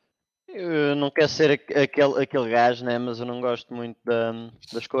 Eu não quero ser aquele gajo, né? Mas eu não gosto muito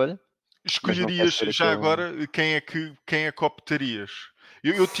da escolha. Escolherias já agora quem é que optarias?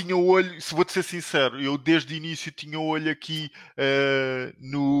 Eu tinha o olho, se vou-te ser sincero, eu desde o início tinha o olho aqui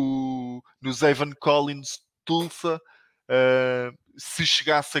no Zaven Collins Tulsa. Se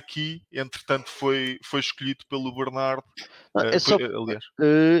chegasse aqui, entretanto foi escolhido pelo Bernardo. Aliás,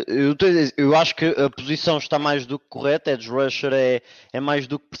 eu acho que a posição está mais do que correta. Edge Rusher é mais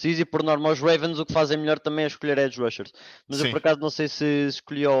do que preciso, e por norma os Ravens o que fazem melhor também é escolher Edge Rushers. Mas sim. Eu por acaso não sei se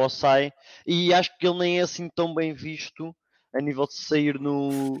escolhi o Ossai, e acho que ele nem é assim tão bem visto a nível de sair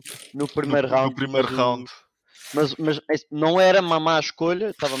no primeiro round. No primeiro round. Mas não era uma má escolha.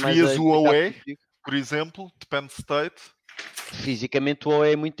 Estava mais o OE, por exemplo, de Penn State. Fisicamente o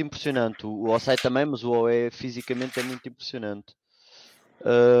OE é muito impressionante. O Ossai também, mas o OE fisicamente é muito impressionante.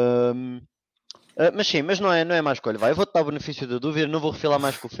 Mas sim, mas não é má escolha. Eu vou-te dar o benefício da dúvida, não vou refilar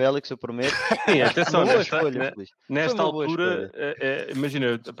mais com o Félix, eu prometo. Sim, atenção, nesta altura, altura,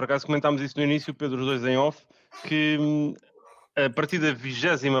 imagina, por acaso comentámos isso no início, Pedro, os dois em off, que a partir da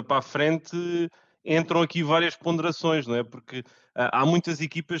 20ª para a frente entram aqui várias ponderações, não é? Porque há muitas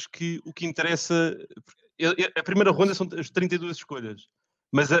equipas que o que interessa... A primeira ronda são as 32 escolhas,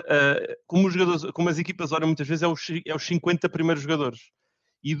 mas como as equipas olham muitas vezes é os 50 primeiros jogadores.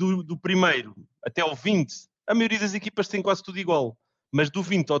 E do primeiro até ao 20, a maioria das equipas tem quase tudo igual. Mas do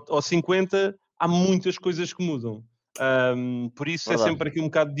 20 ao 50 há muitas coisas que mudam. Por isso é sempre aqui um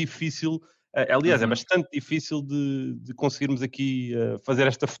bocado difícil. Aliás, é bastante difícil de conseguirmos aqui fazer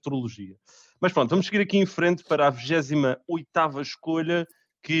esta futurologia. Mas pronto, vamos seguir aqui em frente para a 28ª escolha,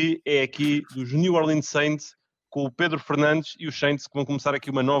 que é aqui dos New Orleans Saints, com o Pedro Fernandes e os Saints, que vão começar aqui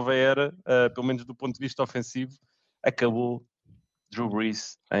uma nova era, pelo menos do ponto de vista ofensivo. Acabou Drew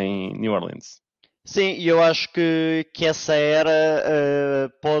Brees em New Orleans. Sim, e eu acho que essa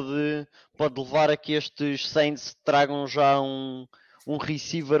era pode levar a que estes Saints tragam já um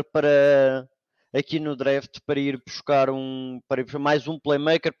receiver para aqui no draft, para ir buscar mais um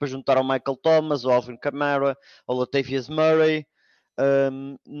playmaker, para juntar ao Michael Thomas, ao Alvin Kamara, ao Latavius Murray.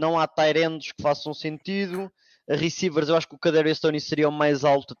 Não há tight ends que façam sentido. A receivers, eu acho que o Kadarius Toney seria o mais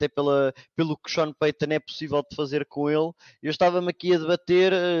alto, até pelo que Sean Payton é possível de fazer com ele. Eu estava-me aqui a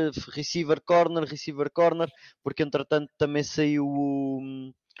debater receiver corner, porque entretanto também saiu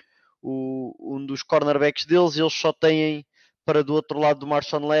um dos cornerbacks deles, e eles só têm para do outro lado do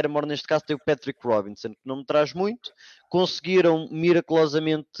Marshawn Lattimore, neste caso tem o Patrick Robinson, que não me traz muito. Conseguiram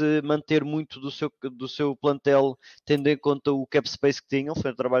miraculosamente manter muito do seu plantel, tendo em conta o cap space que tinham.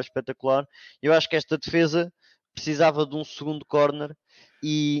 Foi um trabalho espetacular. Eu acho que esta defesa precisava de um segundo corner,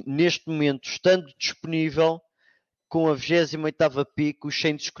 e neste momento, estando disponível, com a 28ª pick, os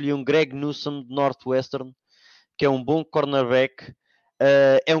Saints escolhiam Greg Newsome de Northwestern, que é um bom cornerback.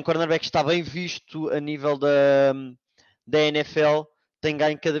 É um cornerback que está bem visto a nível da NFL, tem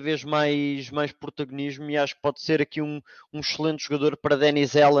ganho cada vez mais protagonismo e acho que pode ser aqui um excelente jogador para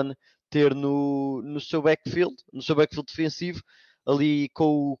Dennis Allen ter no seu backfield defensivo, ali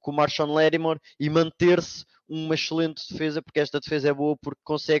com o Marshawn Lattimore, e manter-se uma excelente defesa, porque esta defesa é boa porque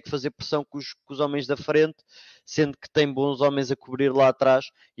consegue fazer pressão com os homens da frente, sendo que tem bons homens a cobrir lá atrás,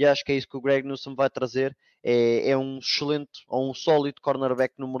 e acho que é isso que o Greg Newsome vai trazer, é um excelente ou um sólido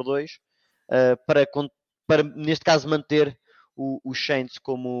cornerback número 2, para neste caso manter os Saints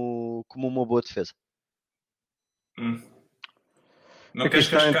como uma boa defesa. Não queres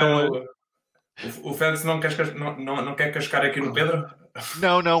cascar então... O Félix não quer cascar aqui no Pedro?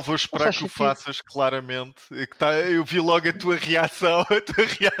 Não, vou esperar que o faças claramente. Eu vi logo a tua reação.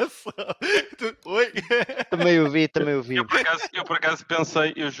 Oi? Também o vi. Eu por acaso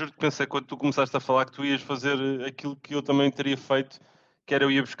pensei, eu juro que pensei quando tu começaste a falar que tu ias fazer aquilo que eu também teria feito, que era eu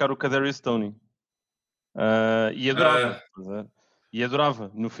ia buscar o Kadarius Toney. E adorava. E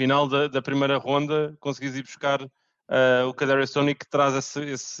adorava. No final da primeira ronda conseguis ir buscar o Kadarius Toney, que traz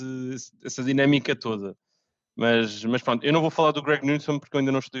essa dinâmica toda. Mas pronto, eu não vou falar do Greg Newsome porque eu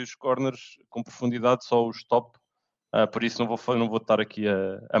ainda não estudei os corners com profundidade, só os top, por isso não vou estar aqui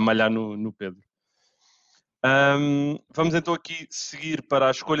a malhar no Pedro. Vamos então aqui seguir para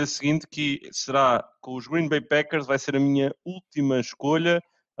a escolha seguinte, que será com os Green Bay Packers, vai ser a minha última escolha.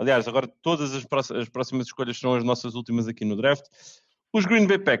 Aliás, agora todas as próximas escolhas são as nossas últimas aqui no draft. Os Green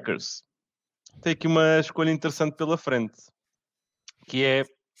Bay Packers têm aqui uma escolha interessante pela frente, que é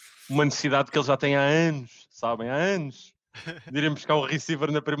uma necessidade que eles já têm há anos, sabem? Há anos. De irem buscar o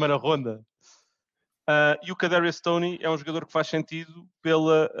receiver na primeira ronda. E o Kadarius Toney é um jogador que faz sentido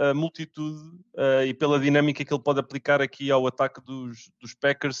pela multitude e pela dinâmica que ele pode aplicar aqui ao ataque dos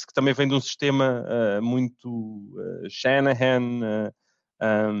Packers, que também vem de um sistema muito Shanahan,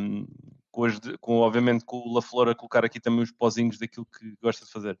 obviamente com o LaFleur a colocar aqui também os pozinhos daquilo que gosta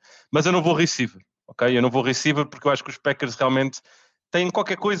de fazer. Mas eu não vou receiver, ok? Eu não vou receiver porque eu acho que os Packers realmente têm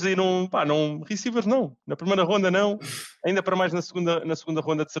qualquer coisa e não receivers não. Na primeira ronda não. Ainda para mais na segunda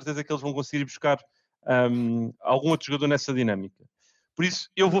ronda de certeza que eles vão conseguir buscar algum outro jogador nessa dinâmica. Por isso,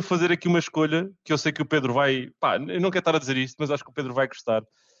 eu vou fazer aqui uma escolha que eu sei que o Pedro vai... eu não quero estar a dizer isto, mas acho que o Pedro vai gostar.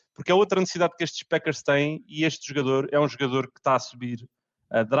 Porque é outra necessidade que estes Packers têm e este jogador é um jogador que está a subir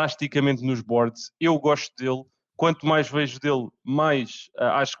drasticamente nos boards. Eu gosto dele. Quanto mais vejo dele, mais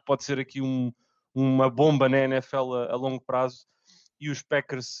acho que pode ser aqui uma bomba na NFL a longo prazo. E os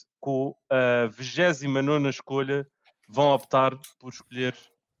Packers, com a 29ª escolha, vão optar por escolher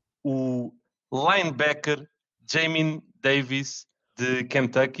o linebacker Jamin Davis de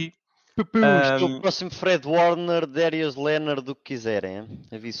Kentucky. O próximo Fred Warner, Darius Leonard, do que quiserem.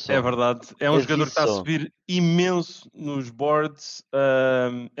 É verdade. É um jogador que está a subir imenso nos boards.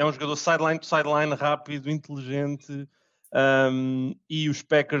 É um jogador sideline to sideline, rápido, inteligente. E os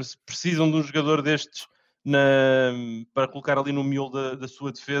Packers precisam de um jogador destes para colocar ali no miolo da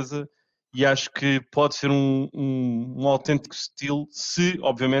sua defesa, e acho que pode ser um autêntico estilo, se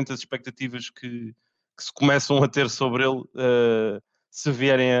obviamente as expectativas que se começam a ter sobre ele se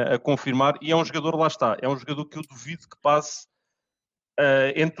vierem a confirmar. E é um jogador, lá está, é um jogador que eu duvido que passe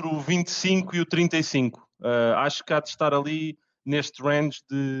entre o 25 e o 35. Acho que há de estar ali neste range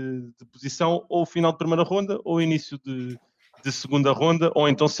de posição, ou final de primeira ronda ou início de segunda ronda, ou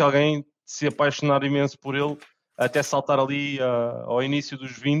então se alguém se apaixonar imenso por ele, até saltar ali ao início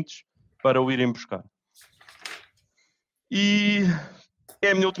dos 20 para o irem buscar. E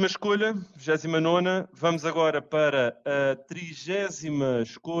é a minha última escolha, 29ª. Vamos agora para a 30ª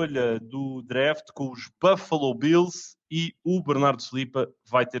escolha do draft com os Buffalo Bills, e o Bernardo Slipa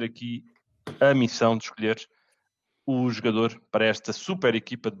vai ter aqui a missão de escolher o jogador para esta super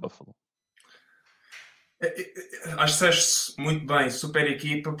equipa de Buffalo. Acho que disseste muito bem, super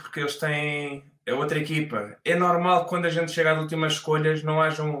equipa, porque eles têm... É outra equipa. É normal que quando a gente chega às últimas escolhas não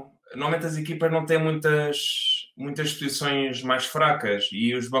hajam... Normalmente as equipas não têm muitas posições mais fracas,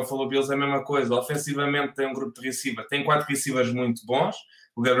 e os Buffalo Bills é a mesma coisa. Ofensivamente tem um grupo de receiver, tem 4 receivers muito bons,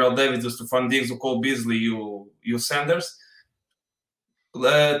 o Gabriel Davis, o Stephon Diggs, o Cole Beasley e o Sanders.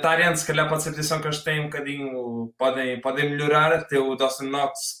 Tyrant, se calhar pode ser a posição que eles têm um bocadinho, podem melhorar, até o Dawson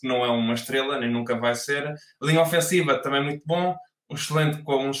Knox, que não é uma estrela, nem nunca vai ser. A linha ofensiva também muito bom, um excelente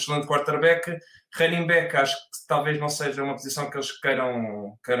quarterback. Running back, acho que talvez não seja uma posição que eles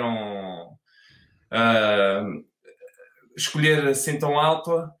queiram escolher assim tão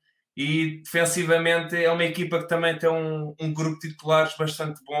alto. E defensivamente é uma equipa que também tem um grupo de titulares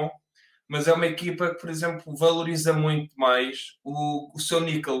bastante bom, mas é uma equipa que, por exemplo, valoriza muito mais o seu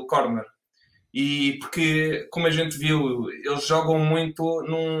nickel corner. E porque, como a gente viu, eles jogam muito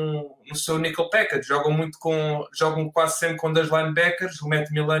no seu nickel package, jogam quase sempre com 2 linebackers, o Matt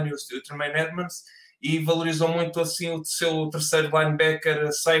Milano e o Tremaine Edmonds, e valorizam muito assim o seu terceiro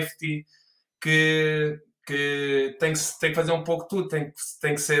linebacker safety, que tem que fazer um pouco tudo, tem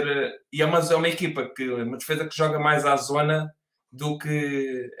que ser. E é uma equipa uma defesa que joga mais à zona do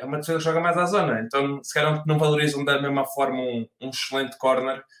que. É uma defesa que joga mais à zona, então se calhar não valorizam da mesma forma um excelente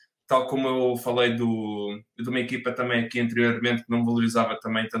corner, tal como eu falei de uma equipa também aqui anteriormente que não valorizava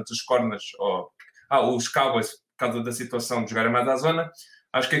também tanto os corners, os Cowboys, por causa da situação de jogarem mais à zona.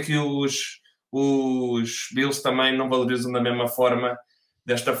 Acho que aqui os Bills também não valorizam da mesma forma,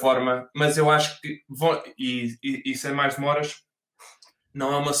 desta forma, mas eu acho que e sem mais demoras,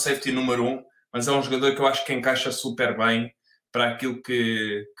 não é uma safety número 1, mas é um jogador que eu acho que encaixa super bem para aquilo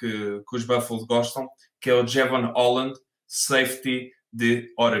que os Buffalo gostam, que é o Javon Holland, safety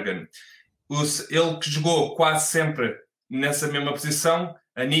de Oregon. Ele que jogou quase sempre nessa mesma posição,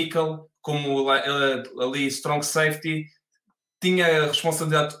 a nickel, como ali strong safety, tinha a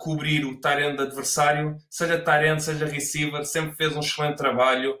responsabilidade de cobrir o tight end adversário, seja tight end, seja receiver, sempre fez um excelente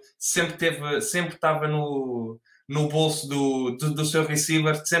trabalho, sempre estava no bolso do seu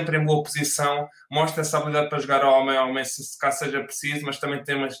receiver, sempre em boa posição, mostra essa habilidade para jogar ao homem se caso seja preciso, mas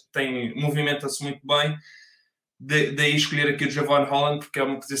também movimenta-se muito bem. Daí escolher aqui o Javon Holland, porque é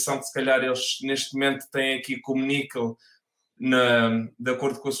uma posição que se calhar eles neste momento têm aqui como nickel, de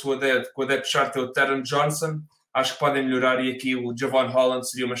acordo com a depth chart, é o Taron Johnson. Acho que podem melhorar, e aqui o Javon Holland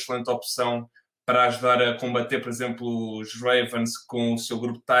seria uma excelente opção para ajudar a combater, por exemplo, os Ravens com o seu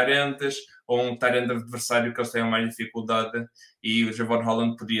grupo de tight ends, ou um tight end adversário que eles tenham mais dificuldade, e o Javon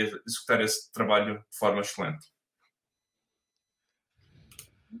Holland podia executar esse trabalho de forma excelente.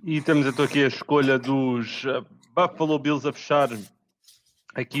 E temos então aqui a escolha dos Buffalo Bills a fechar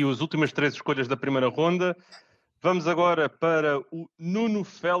aqui as últimas 3 escolhas da primeira ronda. Vamos agora para o Nuno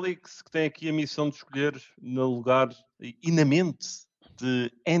Félix, que tem aqui a missão de escolher no lugar e na mente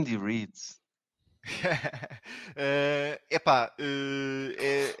de Andy Reid.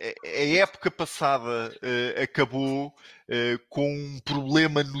 A época passada acabou com um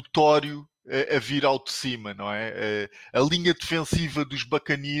problema notório a vir ao de cima, não é? A linha defensiva dos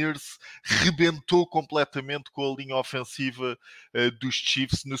Buccaneers rebentou completamente com a linha ofensiva dos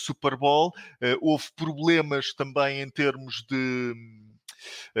Chiefs no Super Bowl. Houve problemas também em termos de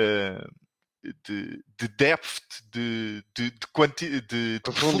depth, de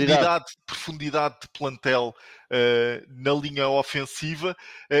profundidade de plantel na linha ofensiva.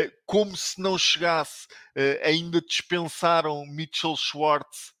 Como se não chegasse, ainda dispensaram Mitchell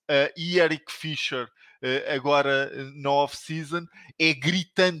Schwartz e Eric Fisher agora na off-season. É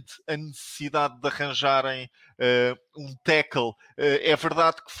gritante a necessidade de arranjarem um tackle. É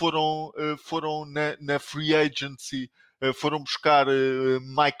verdade que foram na free agency, foram buscar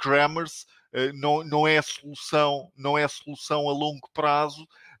Mike Rammers. Não é solução a longo prazo,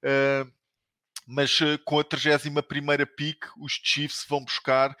 mas com a 31ª pick os Chiefs vão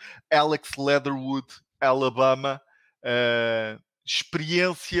buscar Alex Leatherwood, Alabama.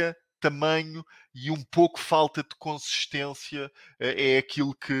 Experiência, tamanho e um pouco falta de consistência é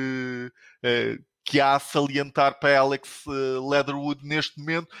aquilo que há a salientar para Alex Leatherwood neste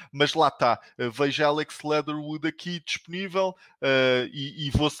momento, mas lá está. Vejo Alex Leatherwood aqui disponível e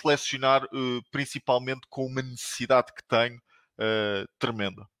vou selecionar principalmente com uma necessidade que tenho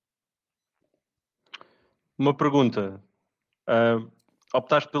tremenda. Uma pergunta.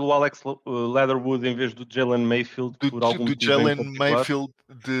 Optaste pelo Alex Leatherwood em vez do Jalen Mayfield por algum motivo? Do Jalen Mayfield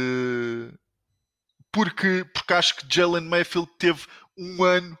porque acho que Jalen Mayfield teve um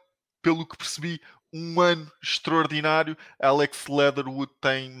ano, pelo que percebi, um ano extraordinário. Alex Leatherwood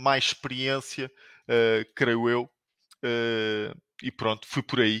tem mais experiência, creio eu. E pronto, fui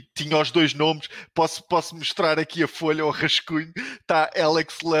por aí. Tinha os 2 nomes. Posso mostrar aqui a folha, o rascunho. Está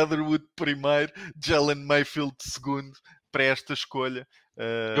Alex Leatherwood primeiro, Jalen Mayfield segundo para esta escolha.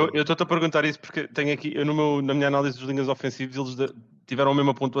 Eu estou-te a perguntar isso porque tenho aqui, na minha análise dos linhas ofensivas, eles tiveram a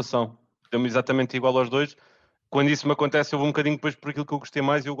mesma pontuação. Deu-me exatamente igual aos 2. Quando isso me acontece, eu vou um bocadinho depois por aquilo que eu gostei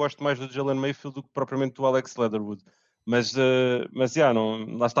mais, e eu gosto mais do Jalen Mayfield do que propriamente do Alex Leatherwood. Mas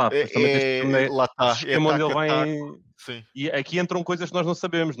não, lá está. Lá está. Onde ele vai. Sim. E aqui entram coisas que nós não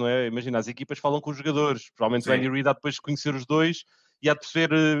sabemos, não é? Imagina, as equipas falam com os jogadores. Provavelmente o Andy Reid há depois de conhecer os 2 e há de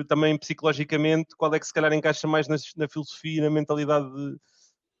perceber também psicologicamente qual é que se calhar encaixa mais na filosofia e na mentalidade de...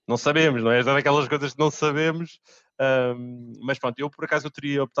 Não sabemos, não é? É daquelas coisas que não sabemos. Mas pronto, eu por acaso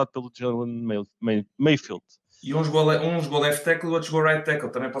teria optado pelo Jalen Mayfield. E um jogou left tackle e o outro jogou right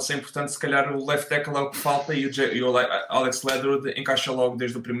tackle. Também pode ser importante, se calhar o left tackle é o que falta e o Alex Leatherwood encaixa logo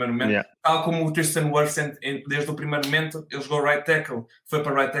desde o primeiro momento. Yeah. Tal como o Tristan Wirfs, desde o primeiro momento, ele jogou right tackle, foi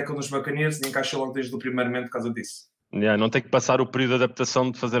para right tackle nos Buccaneers e encaixa logo desde o primeiro momento por causa disso. Yeah, não tem que passar o período de adaptação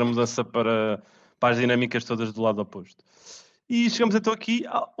de fazer a mudança para as dinâmicas todas do lado oposto. E chegamos então aqui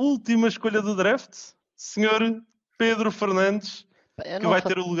à última escolha do draft, Sr. Pedro Fernandes, que vai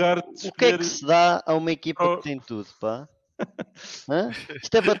ter o lugar de escolher... O que é que se dá a uma equipa que tem tudo, pá?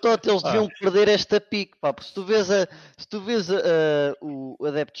 Isto é batota, eles deviam perder esta pique, pá, porque se tu vês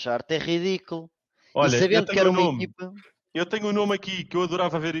o Depth Chart é ridículo. Olha, e sabendo que era uma equipa... Eu tenho um nome aqui que eu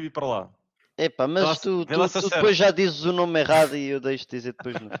adorava ver ir para lá. Epá, mas tu depois já dizes o nome errado e eu deixo-te dizer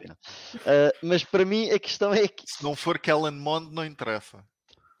depois no final. Mas para mim a questão é que... Se não for Kellen Mond, não interessa.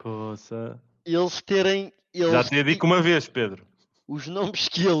 Poxa. Eles terem... Já tinha dito uma vez, Pedro. Os nomes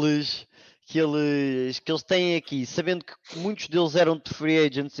que eles têm aqui, sabendo que muitos deles eram de free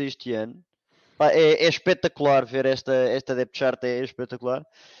agents este ano, pá, é espetacular ver esta depth chart, é espetacular.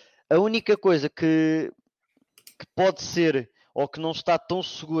 A única coisa que pode ser, ou que não está tão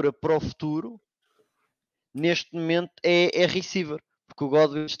segura para o futuro, neste momento, é receiver. Porque o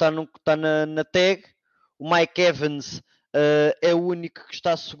Godwin está na tag, o Mike Evans é o único que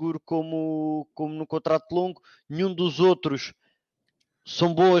está seguro como no contrato longo, nenhum dos outros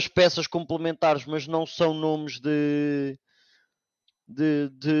são boas peças complementares, mas não são nomes de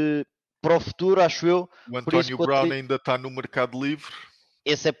para o futuro, acho eu. O António Brown ainda está no mercado livre.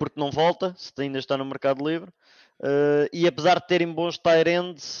 Esse é porque não volta, se ainda está no mercado livre. E apesar de terem bons tight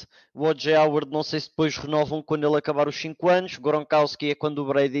ends, o O.J. Howard não sei se depois renovam quando ele acabar os 5 anos. Gronkowski é quando o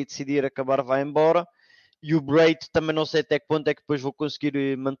Brady decidir acabar, vai embora. E o Brady também não sei até que ponto é que depois vou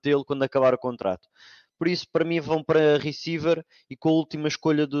conseguir mantê-lo quando acabar o contrato. Por isso, para mim, vão para receiver e com a última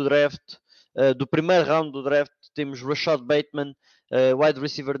escolha do draft, do primeiro round do draft, temos Rashad Bateman, wide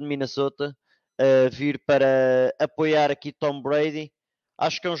receiver de Minnesota, vir para apoiar aqui Tom Brady.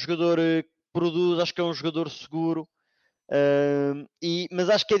 Acho que é um jogador que produz, acho que é um jogador seguro, mas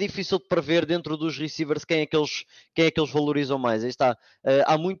acho que é difícil de prever dentro dos receivers quem é que eles valorizam mais. Aí está.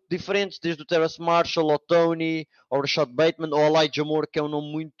 Há muito diferentes, desde o Terrace Marshall ao Tony, ao Rashad Bateman, ao Elijah Moore, que é um nome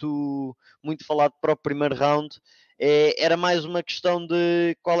muito, muito falado para o primeiro round. Era mais uma questão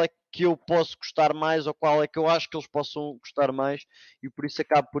de qual é que eu posso gostar mais ou qual é que eu acho que eles possam gostar mais, e por isso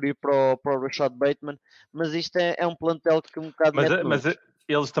acabo por ir para o Rashad Bateman. Mas isto é um plantel que um bocado mas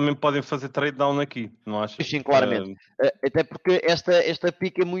eles também podem fazer trade down aqui, não achas? Sim, claramente. Até porque esta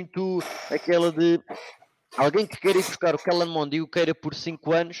pica é muito aquela de alguém que queira ir buscar o Kellen Mond e o queira por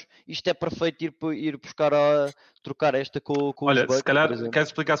 5 anos, isto é perfeito ir buscar trocar esta com Olha, os Bucks, se calhar queres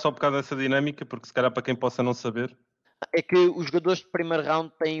explicar só um bocado dessa dinâmica, porque se calhar para quem possa não saber. É que os jogadores de primeiro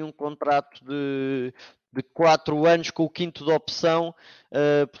round têm um contrato de 4 anos com o quinto de opção,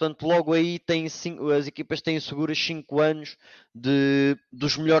 portanto logo aí as equipas têm seguras 5 anos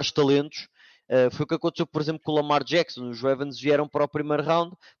dos melhores talentos. Foi o que aconteceu, por exemplo, com o Lamar Jackson. Os Ravens vieram para o primeiro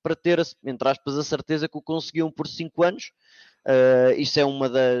round para ter, entre aspas, a certeza que o conseguiam por 5 anos. Isso é um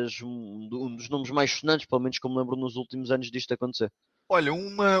dos nomes mais sonantes, pelo menos como lembro nos últimos anos disto acontecer. Olha,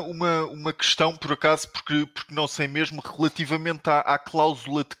 uma questão por acaso, porque não sei mesmo, relativamente à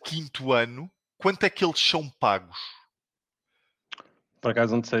cláusula de quinto ano, quanto é que eles são pagos? Por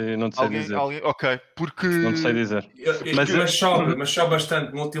acaso não te sei dizer. Ok, porque... Não te sei dizer. Mas sobe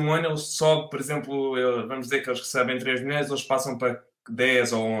bastante. No último ano eles sobe, por exemplo, vamos dizer que eles recebem 3 milhões, eles passam para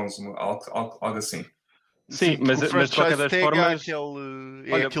 10 ou 11, algo assim. Sim, mas de qualquer das formas...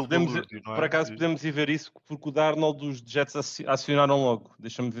 Não é? Por acaso podemos ir ver isso, porque o Darnold dos Jets acionaram logo.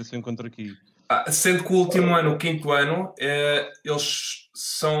 Deixa-me ver se eu encontro aqui. Sendo que o último ano, o quinto ano, eles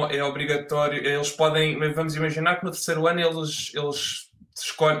é obrigatório, eles podem, vamos imaginar que no terceiro ano eles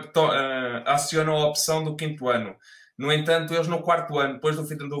acionam a opção do quinto ano. No entanto, eles no quarto ano, depois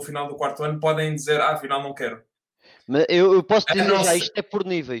do final do quarto ano, podem dizer, afinal não quero. Mas eu posso dizer já, isto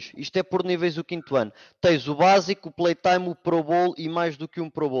é por níveis o quinto ano. Tens o básico, o playtime, o Pro Bowl e mais do que um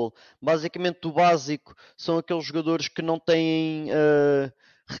Pro Bowl. Basicamente o básico são aqueles jogadores que não têm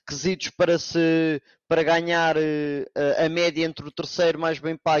requisitos para ganhar a média entre o terceiro mais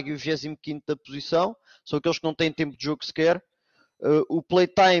bem pago e o 25º da posição. São aqueles que não têm tempo de jogo sequer. O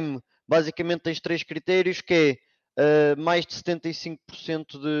playtime, basicamente tens 3 critérios, que é mais de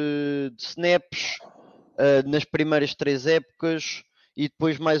 75% de snaps nas primeiras 3 épocas e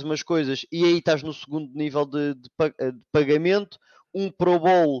depois mais umas coisas. E aí estás no segundo nível de pagamento. Um Pro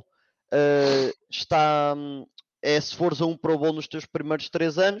Bowl se fores a um Pro Bowl nos teus primeiros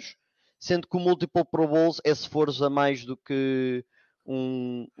 3 anos, sendo que o Multiple Pro Bowls é se fores a mais do que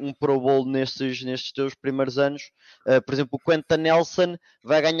um Pro Bowl nestes teus primeiros anos. Por exemplo, o Quentin Nelson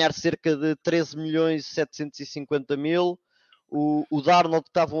vai ganhar cerca de 13.750.000. O Darnold, que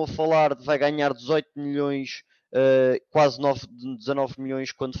estavam a falar, vai ganhar 18 milhões, quase 19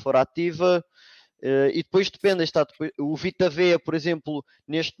 milhões quando for ativa. E depois depende, o Vita Vea, por exemplo,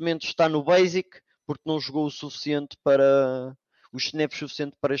 neste momento está no Basic, porque não jogou o suficiente para os snaps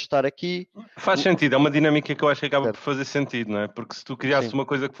suficiente para estar aqui. Faz sentido, é uma dinâmica que eu acho que acaba por fazer sentido, não é? Porque se tu criasses uma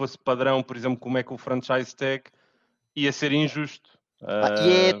coisa que fosse padrão, por exemplo, como é que o franchise tag, ia ser injusto.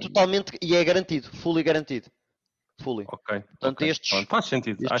 E é garantido, fully garantido. Fully. Ok. Portanto, estes faz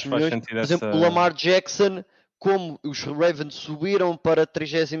sentido. Acho que milhões, faz sentido. Por exemplo, o Lamar Jackson, como os Ravens subiram para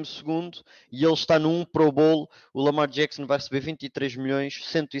 32º e ele está num Pro Bowl, o Lamar Jackson vai receber 23 milhões,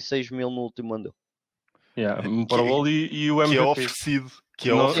 106 mil no último ano. Um Pro Bowl e o MVP. Que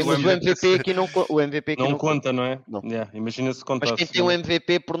é oferecido. Mas o MVP aqui não conta, não é? Não. Imagina se contasse. Mas quem tem um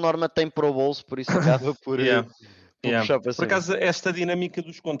MVP por norma tem Pro Bowls, por isso acaba por puxar para cima. Por acaso, esta dinâmica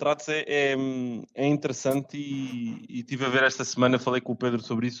dos contratos é interessante e estive a ver esta semana, falei com o Pedro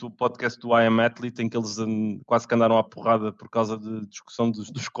sobre isso, o podcast do I Am Athlete, em que eles quase que andaram à porrada por causa de discussão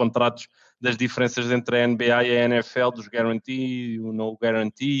dos contratos, das diferenças entre a NBA e a NFL, dos guarantee, o no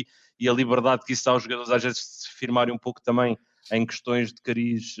guarantee, e a liberdade que isso dá aos jogadores às vezes de se firmarem um pouco também em questões de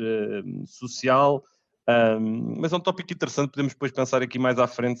cariz social. Mas é um tópico interessante, podemos depois pensar aqui mais à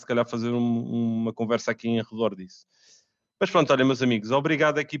frente, se calhar fazer uma conversa aqui em redor disso. Mas pronto, olha, meus amigos,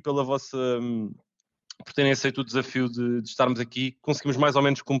 obrigado aqui pela vossa... por terem aceito o desafio de estarmos aqui. Conseguimos mais ou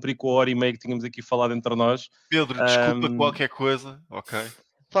menos cumprir com a hora e meia que tínhamos aqui falado entre nós. Pedro, desculpa qualquer coisa, ok?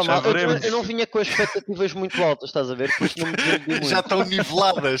 Eu não vinha com as expectativas muito altas, estás a ver? Por isso não me muito. Já estão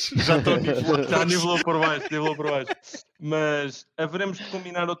niveladas. Já nivelou por baixo. Mas haveremos de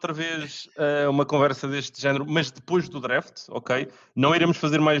combinar outra vez uma conversa deste género, mas depois do draft, ok? Não iremos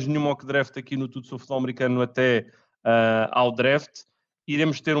fazer mais nenhum mock draft aqui no Tudo sobre Futebol Americano até ao draft.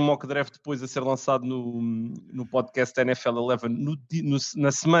 Iremos ter um mock draft depois a ser lançado no podcast NFL 11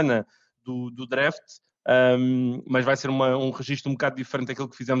 na semana do draft. Mas vai ser um registro um bocado diferente daquilo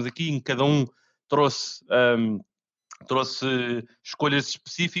que fizemos aqui, em que cada um trouxe escolhas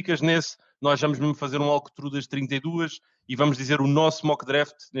específicas. Nesse, nós vamos mesmo fazer um walkthrough das 32 e vamos dizer o nosso mock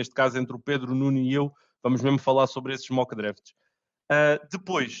draft, neste caso entre o Pedro, o Nuno e eu, vamos mesmo falar sobre esses mock drafts.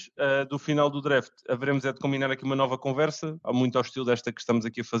 Depois do final do draft, haveremos de combinar aqui uma nova conversa, muito ao estilo desta que estamos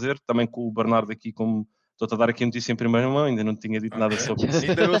aqui a fazer, também com o Bernardo aqui, como estou a dar aqui a notícia em primeira mão, ainda não tinha dito nada sobre isso.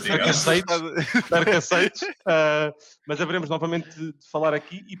 Espero que aceites. Mas haveremos novamente de falar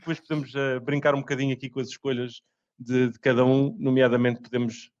aqui e depois podemos brincar um bocadinho aqui com as escolhas de cada um, nomeadamente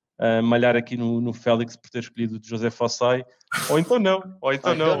podemos malhar aqui no Félix por ter escolhido o José Fossai, ou então não.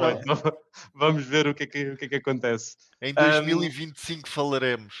 Vamos ver o que é que acontece. Em 2025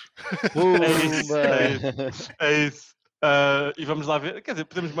 falaremos. É isso. E vamos lá ver, quer dizer,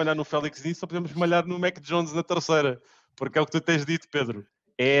 podemos malhar no Félix nisso ou podemos malhar no Mac Jones na terceira, porque é o que tu tens dito, Pedro.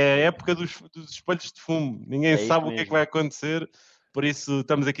 É a época dos espelhos de fumo, ninguém sabe o que é que vai acontecer, por isso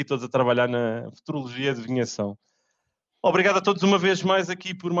estamos aqui todos a trabalhar na futurologia e adivinhação. Obrigado a todos uma vez mais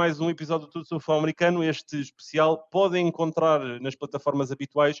aqui por mais um episódio do Tudo sobre Futebol Americano. Este especial podem encontrar nas plataformas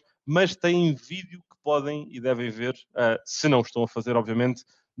habituais, mas tem vídeo que podem e devem ver, se não estão a fazer, obviamente,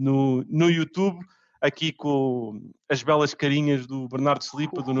 no YouTube, aqui com as belas carinhas do Bernardo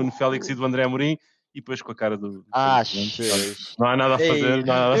Slipa, do Nuno Félix e do André Amorim, e depois com a cara do... Não há nada a fazer.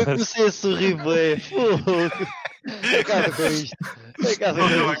 Eu comecei a sorrir bem. Acaba com isto.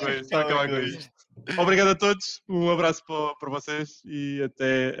 Acaba com isto. Obrigado a todos, um abraço para vocês e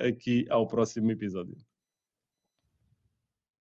até aqui ao próximo episódio.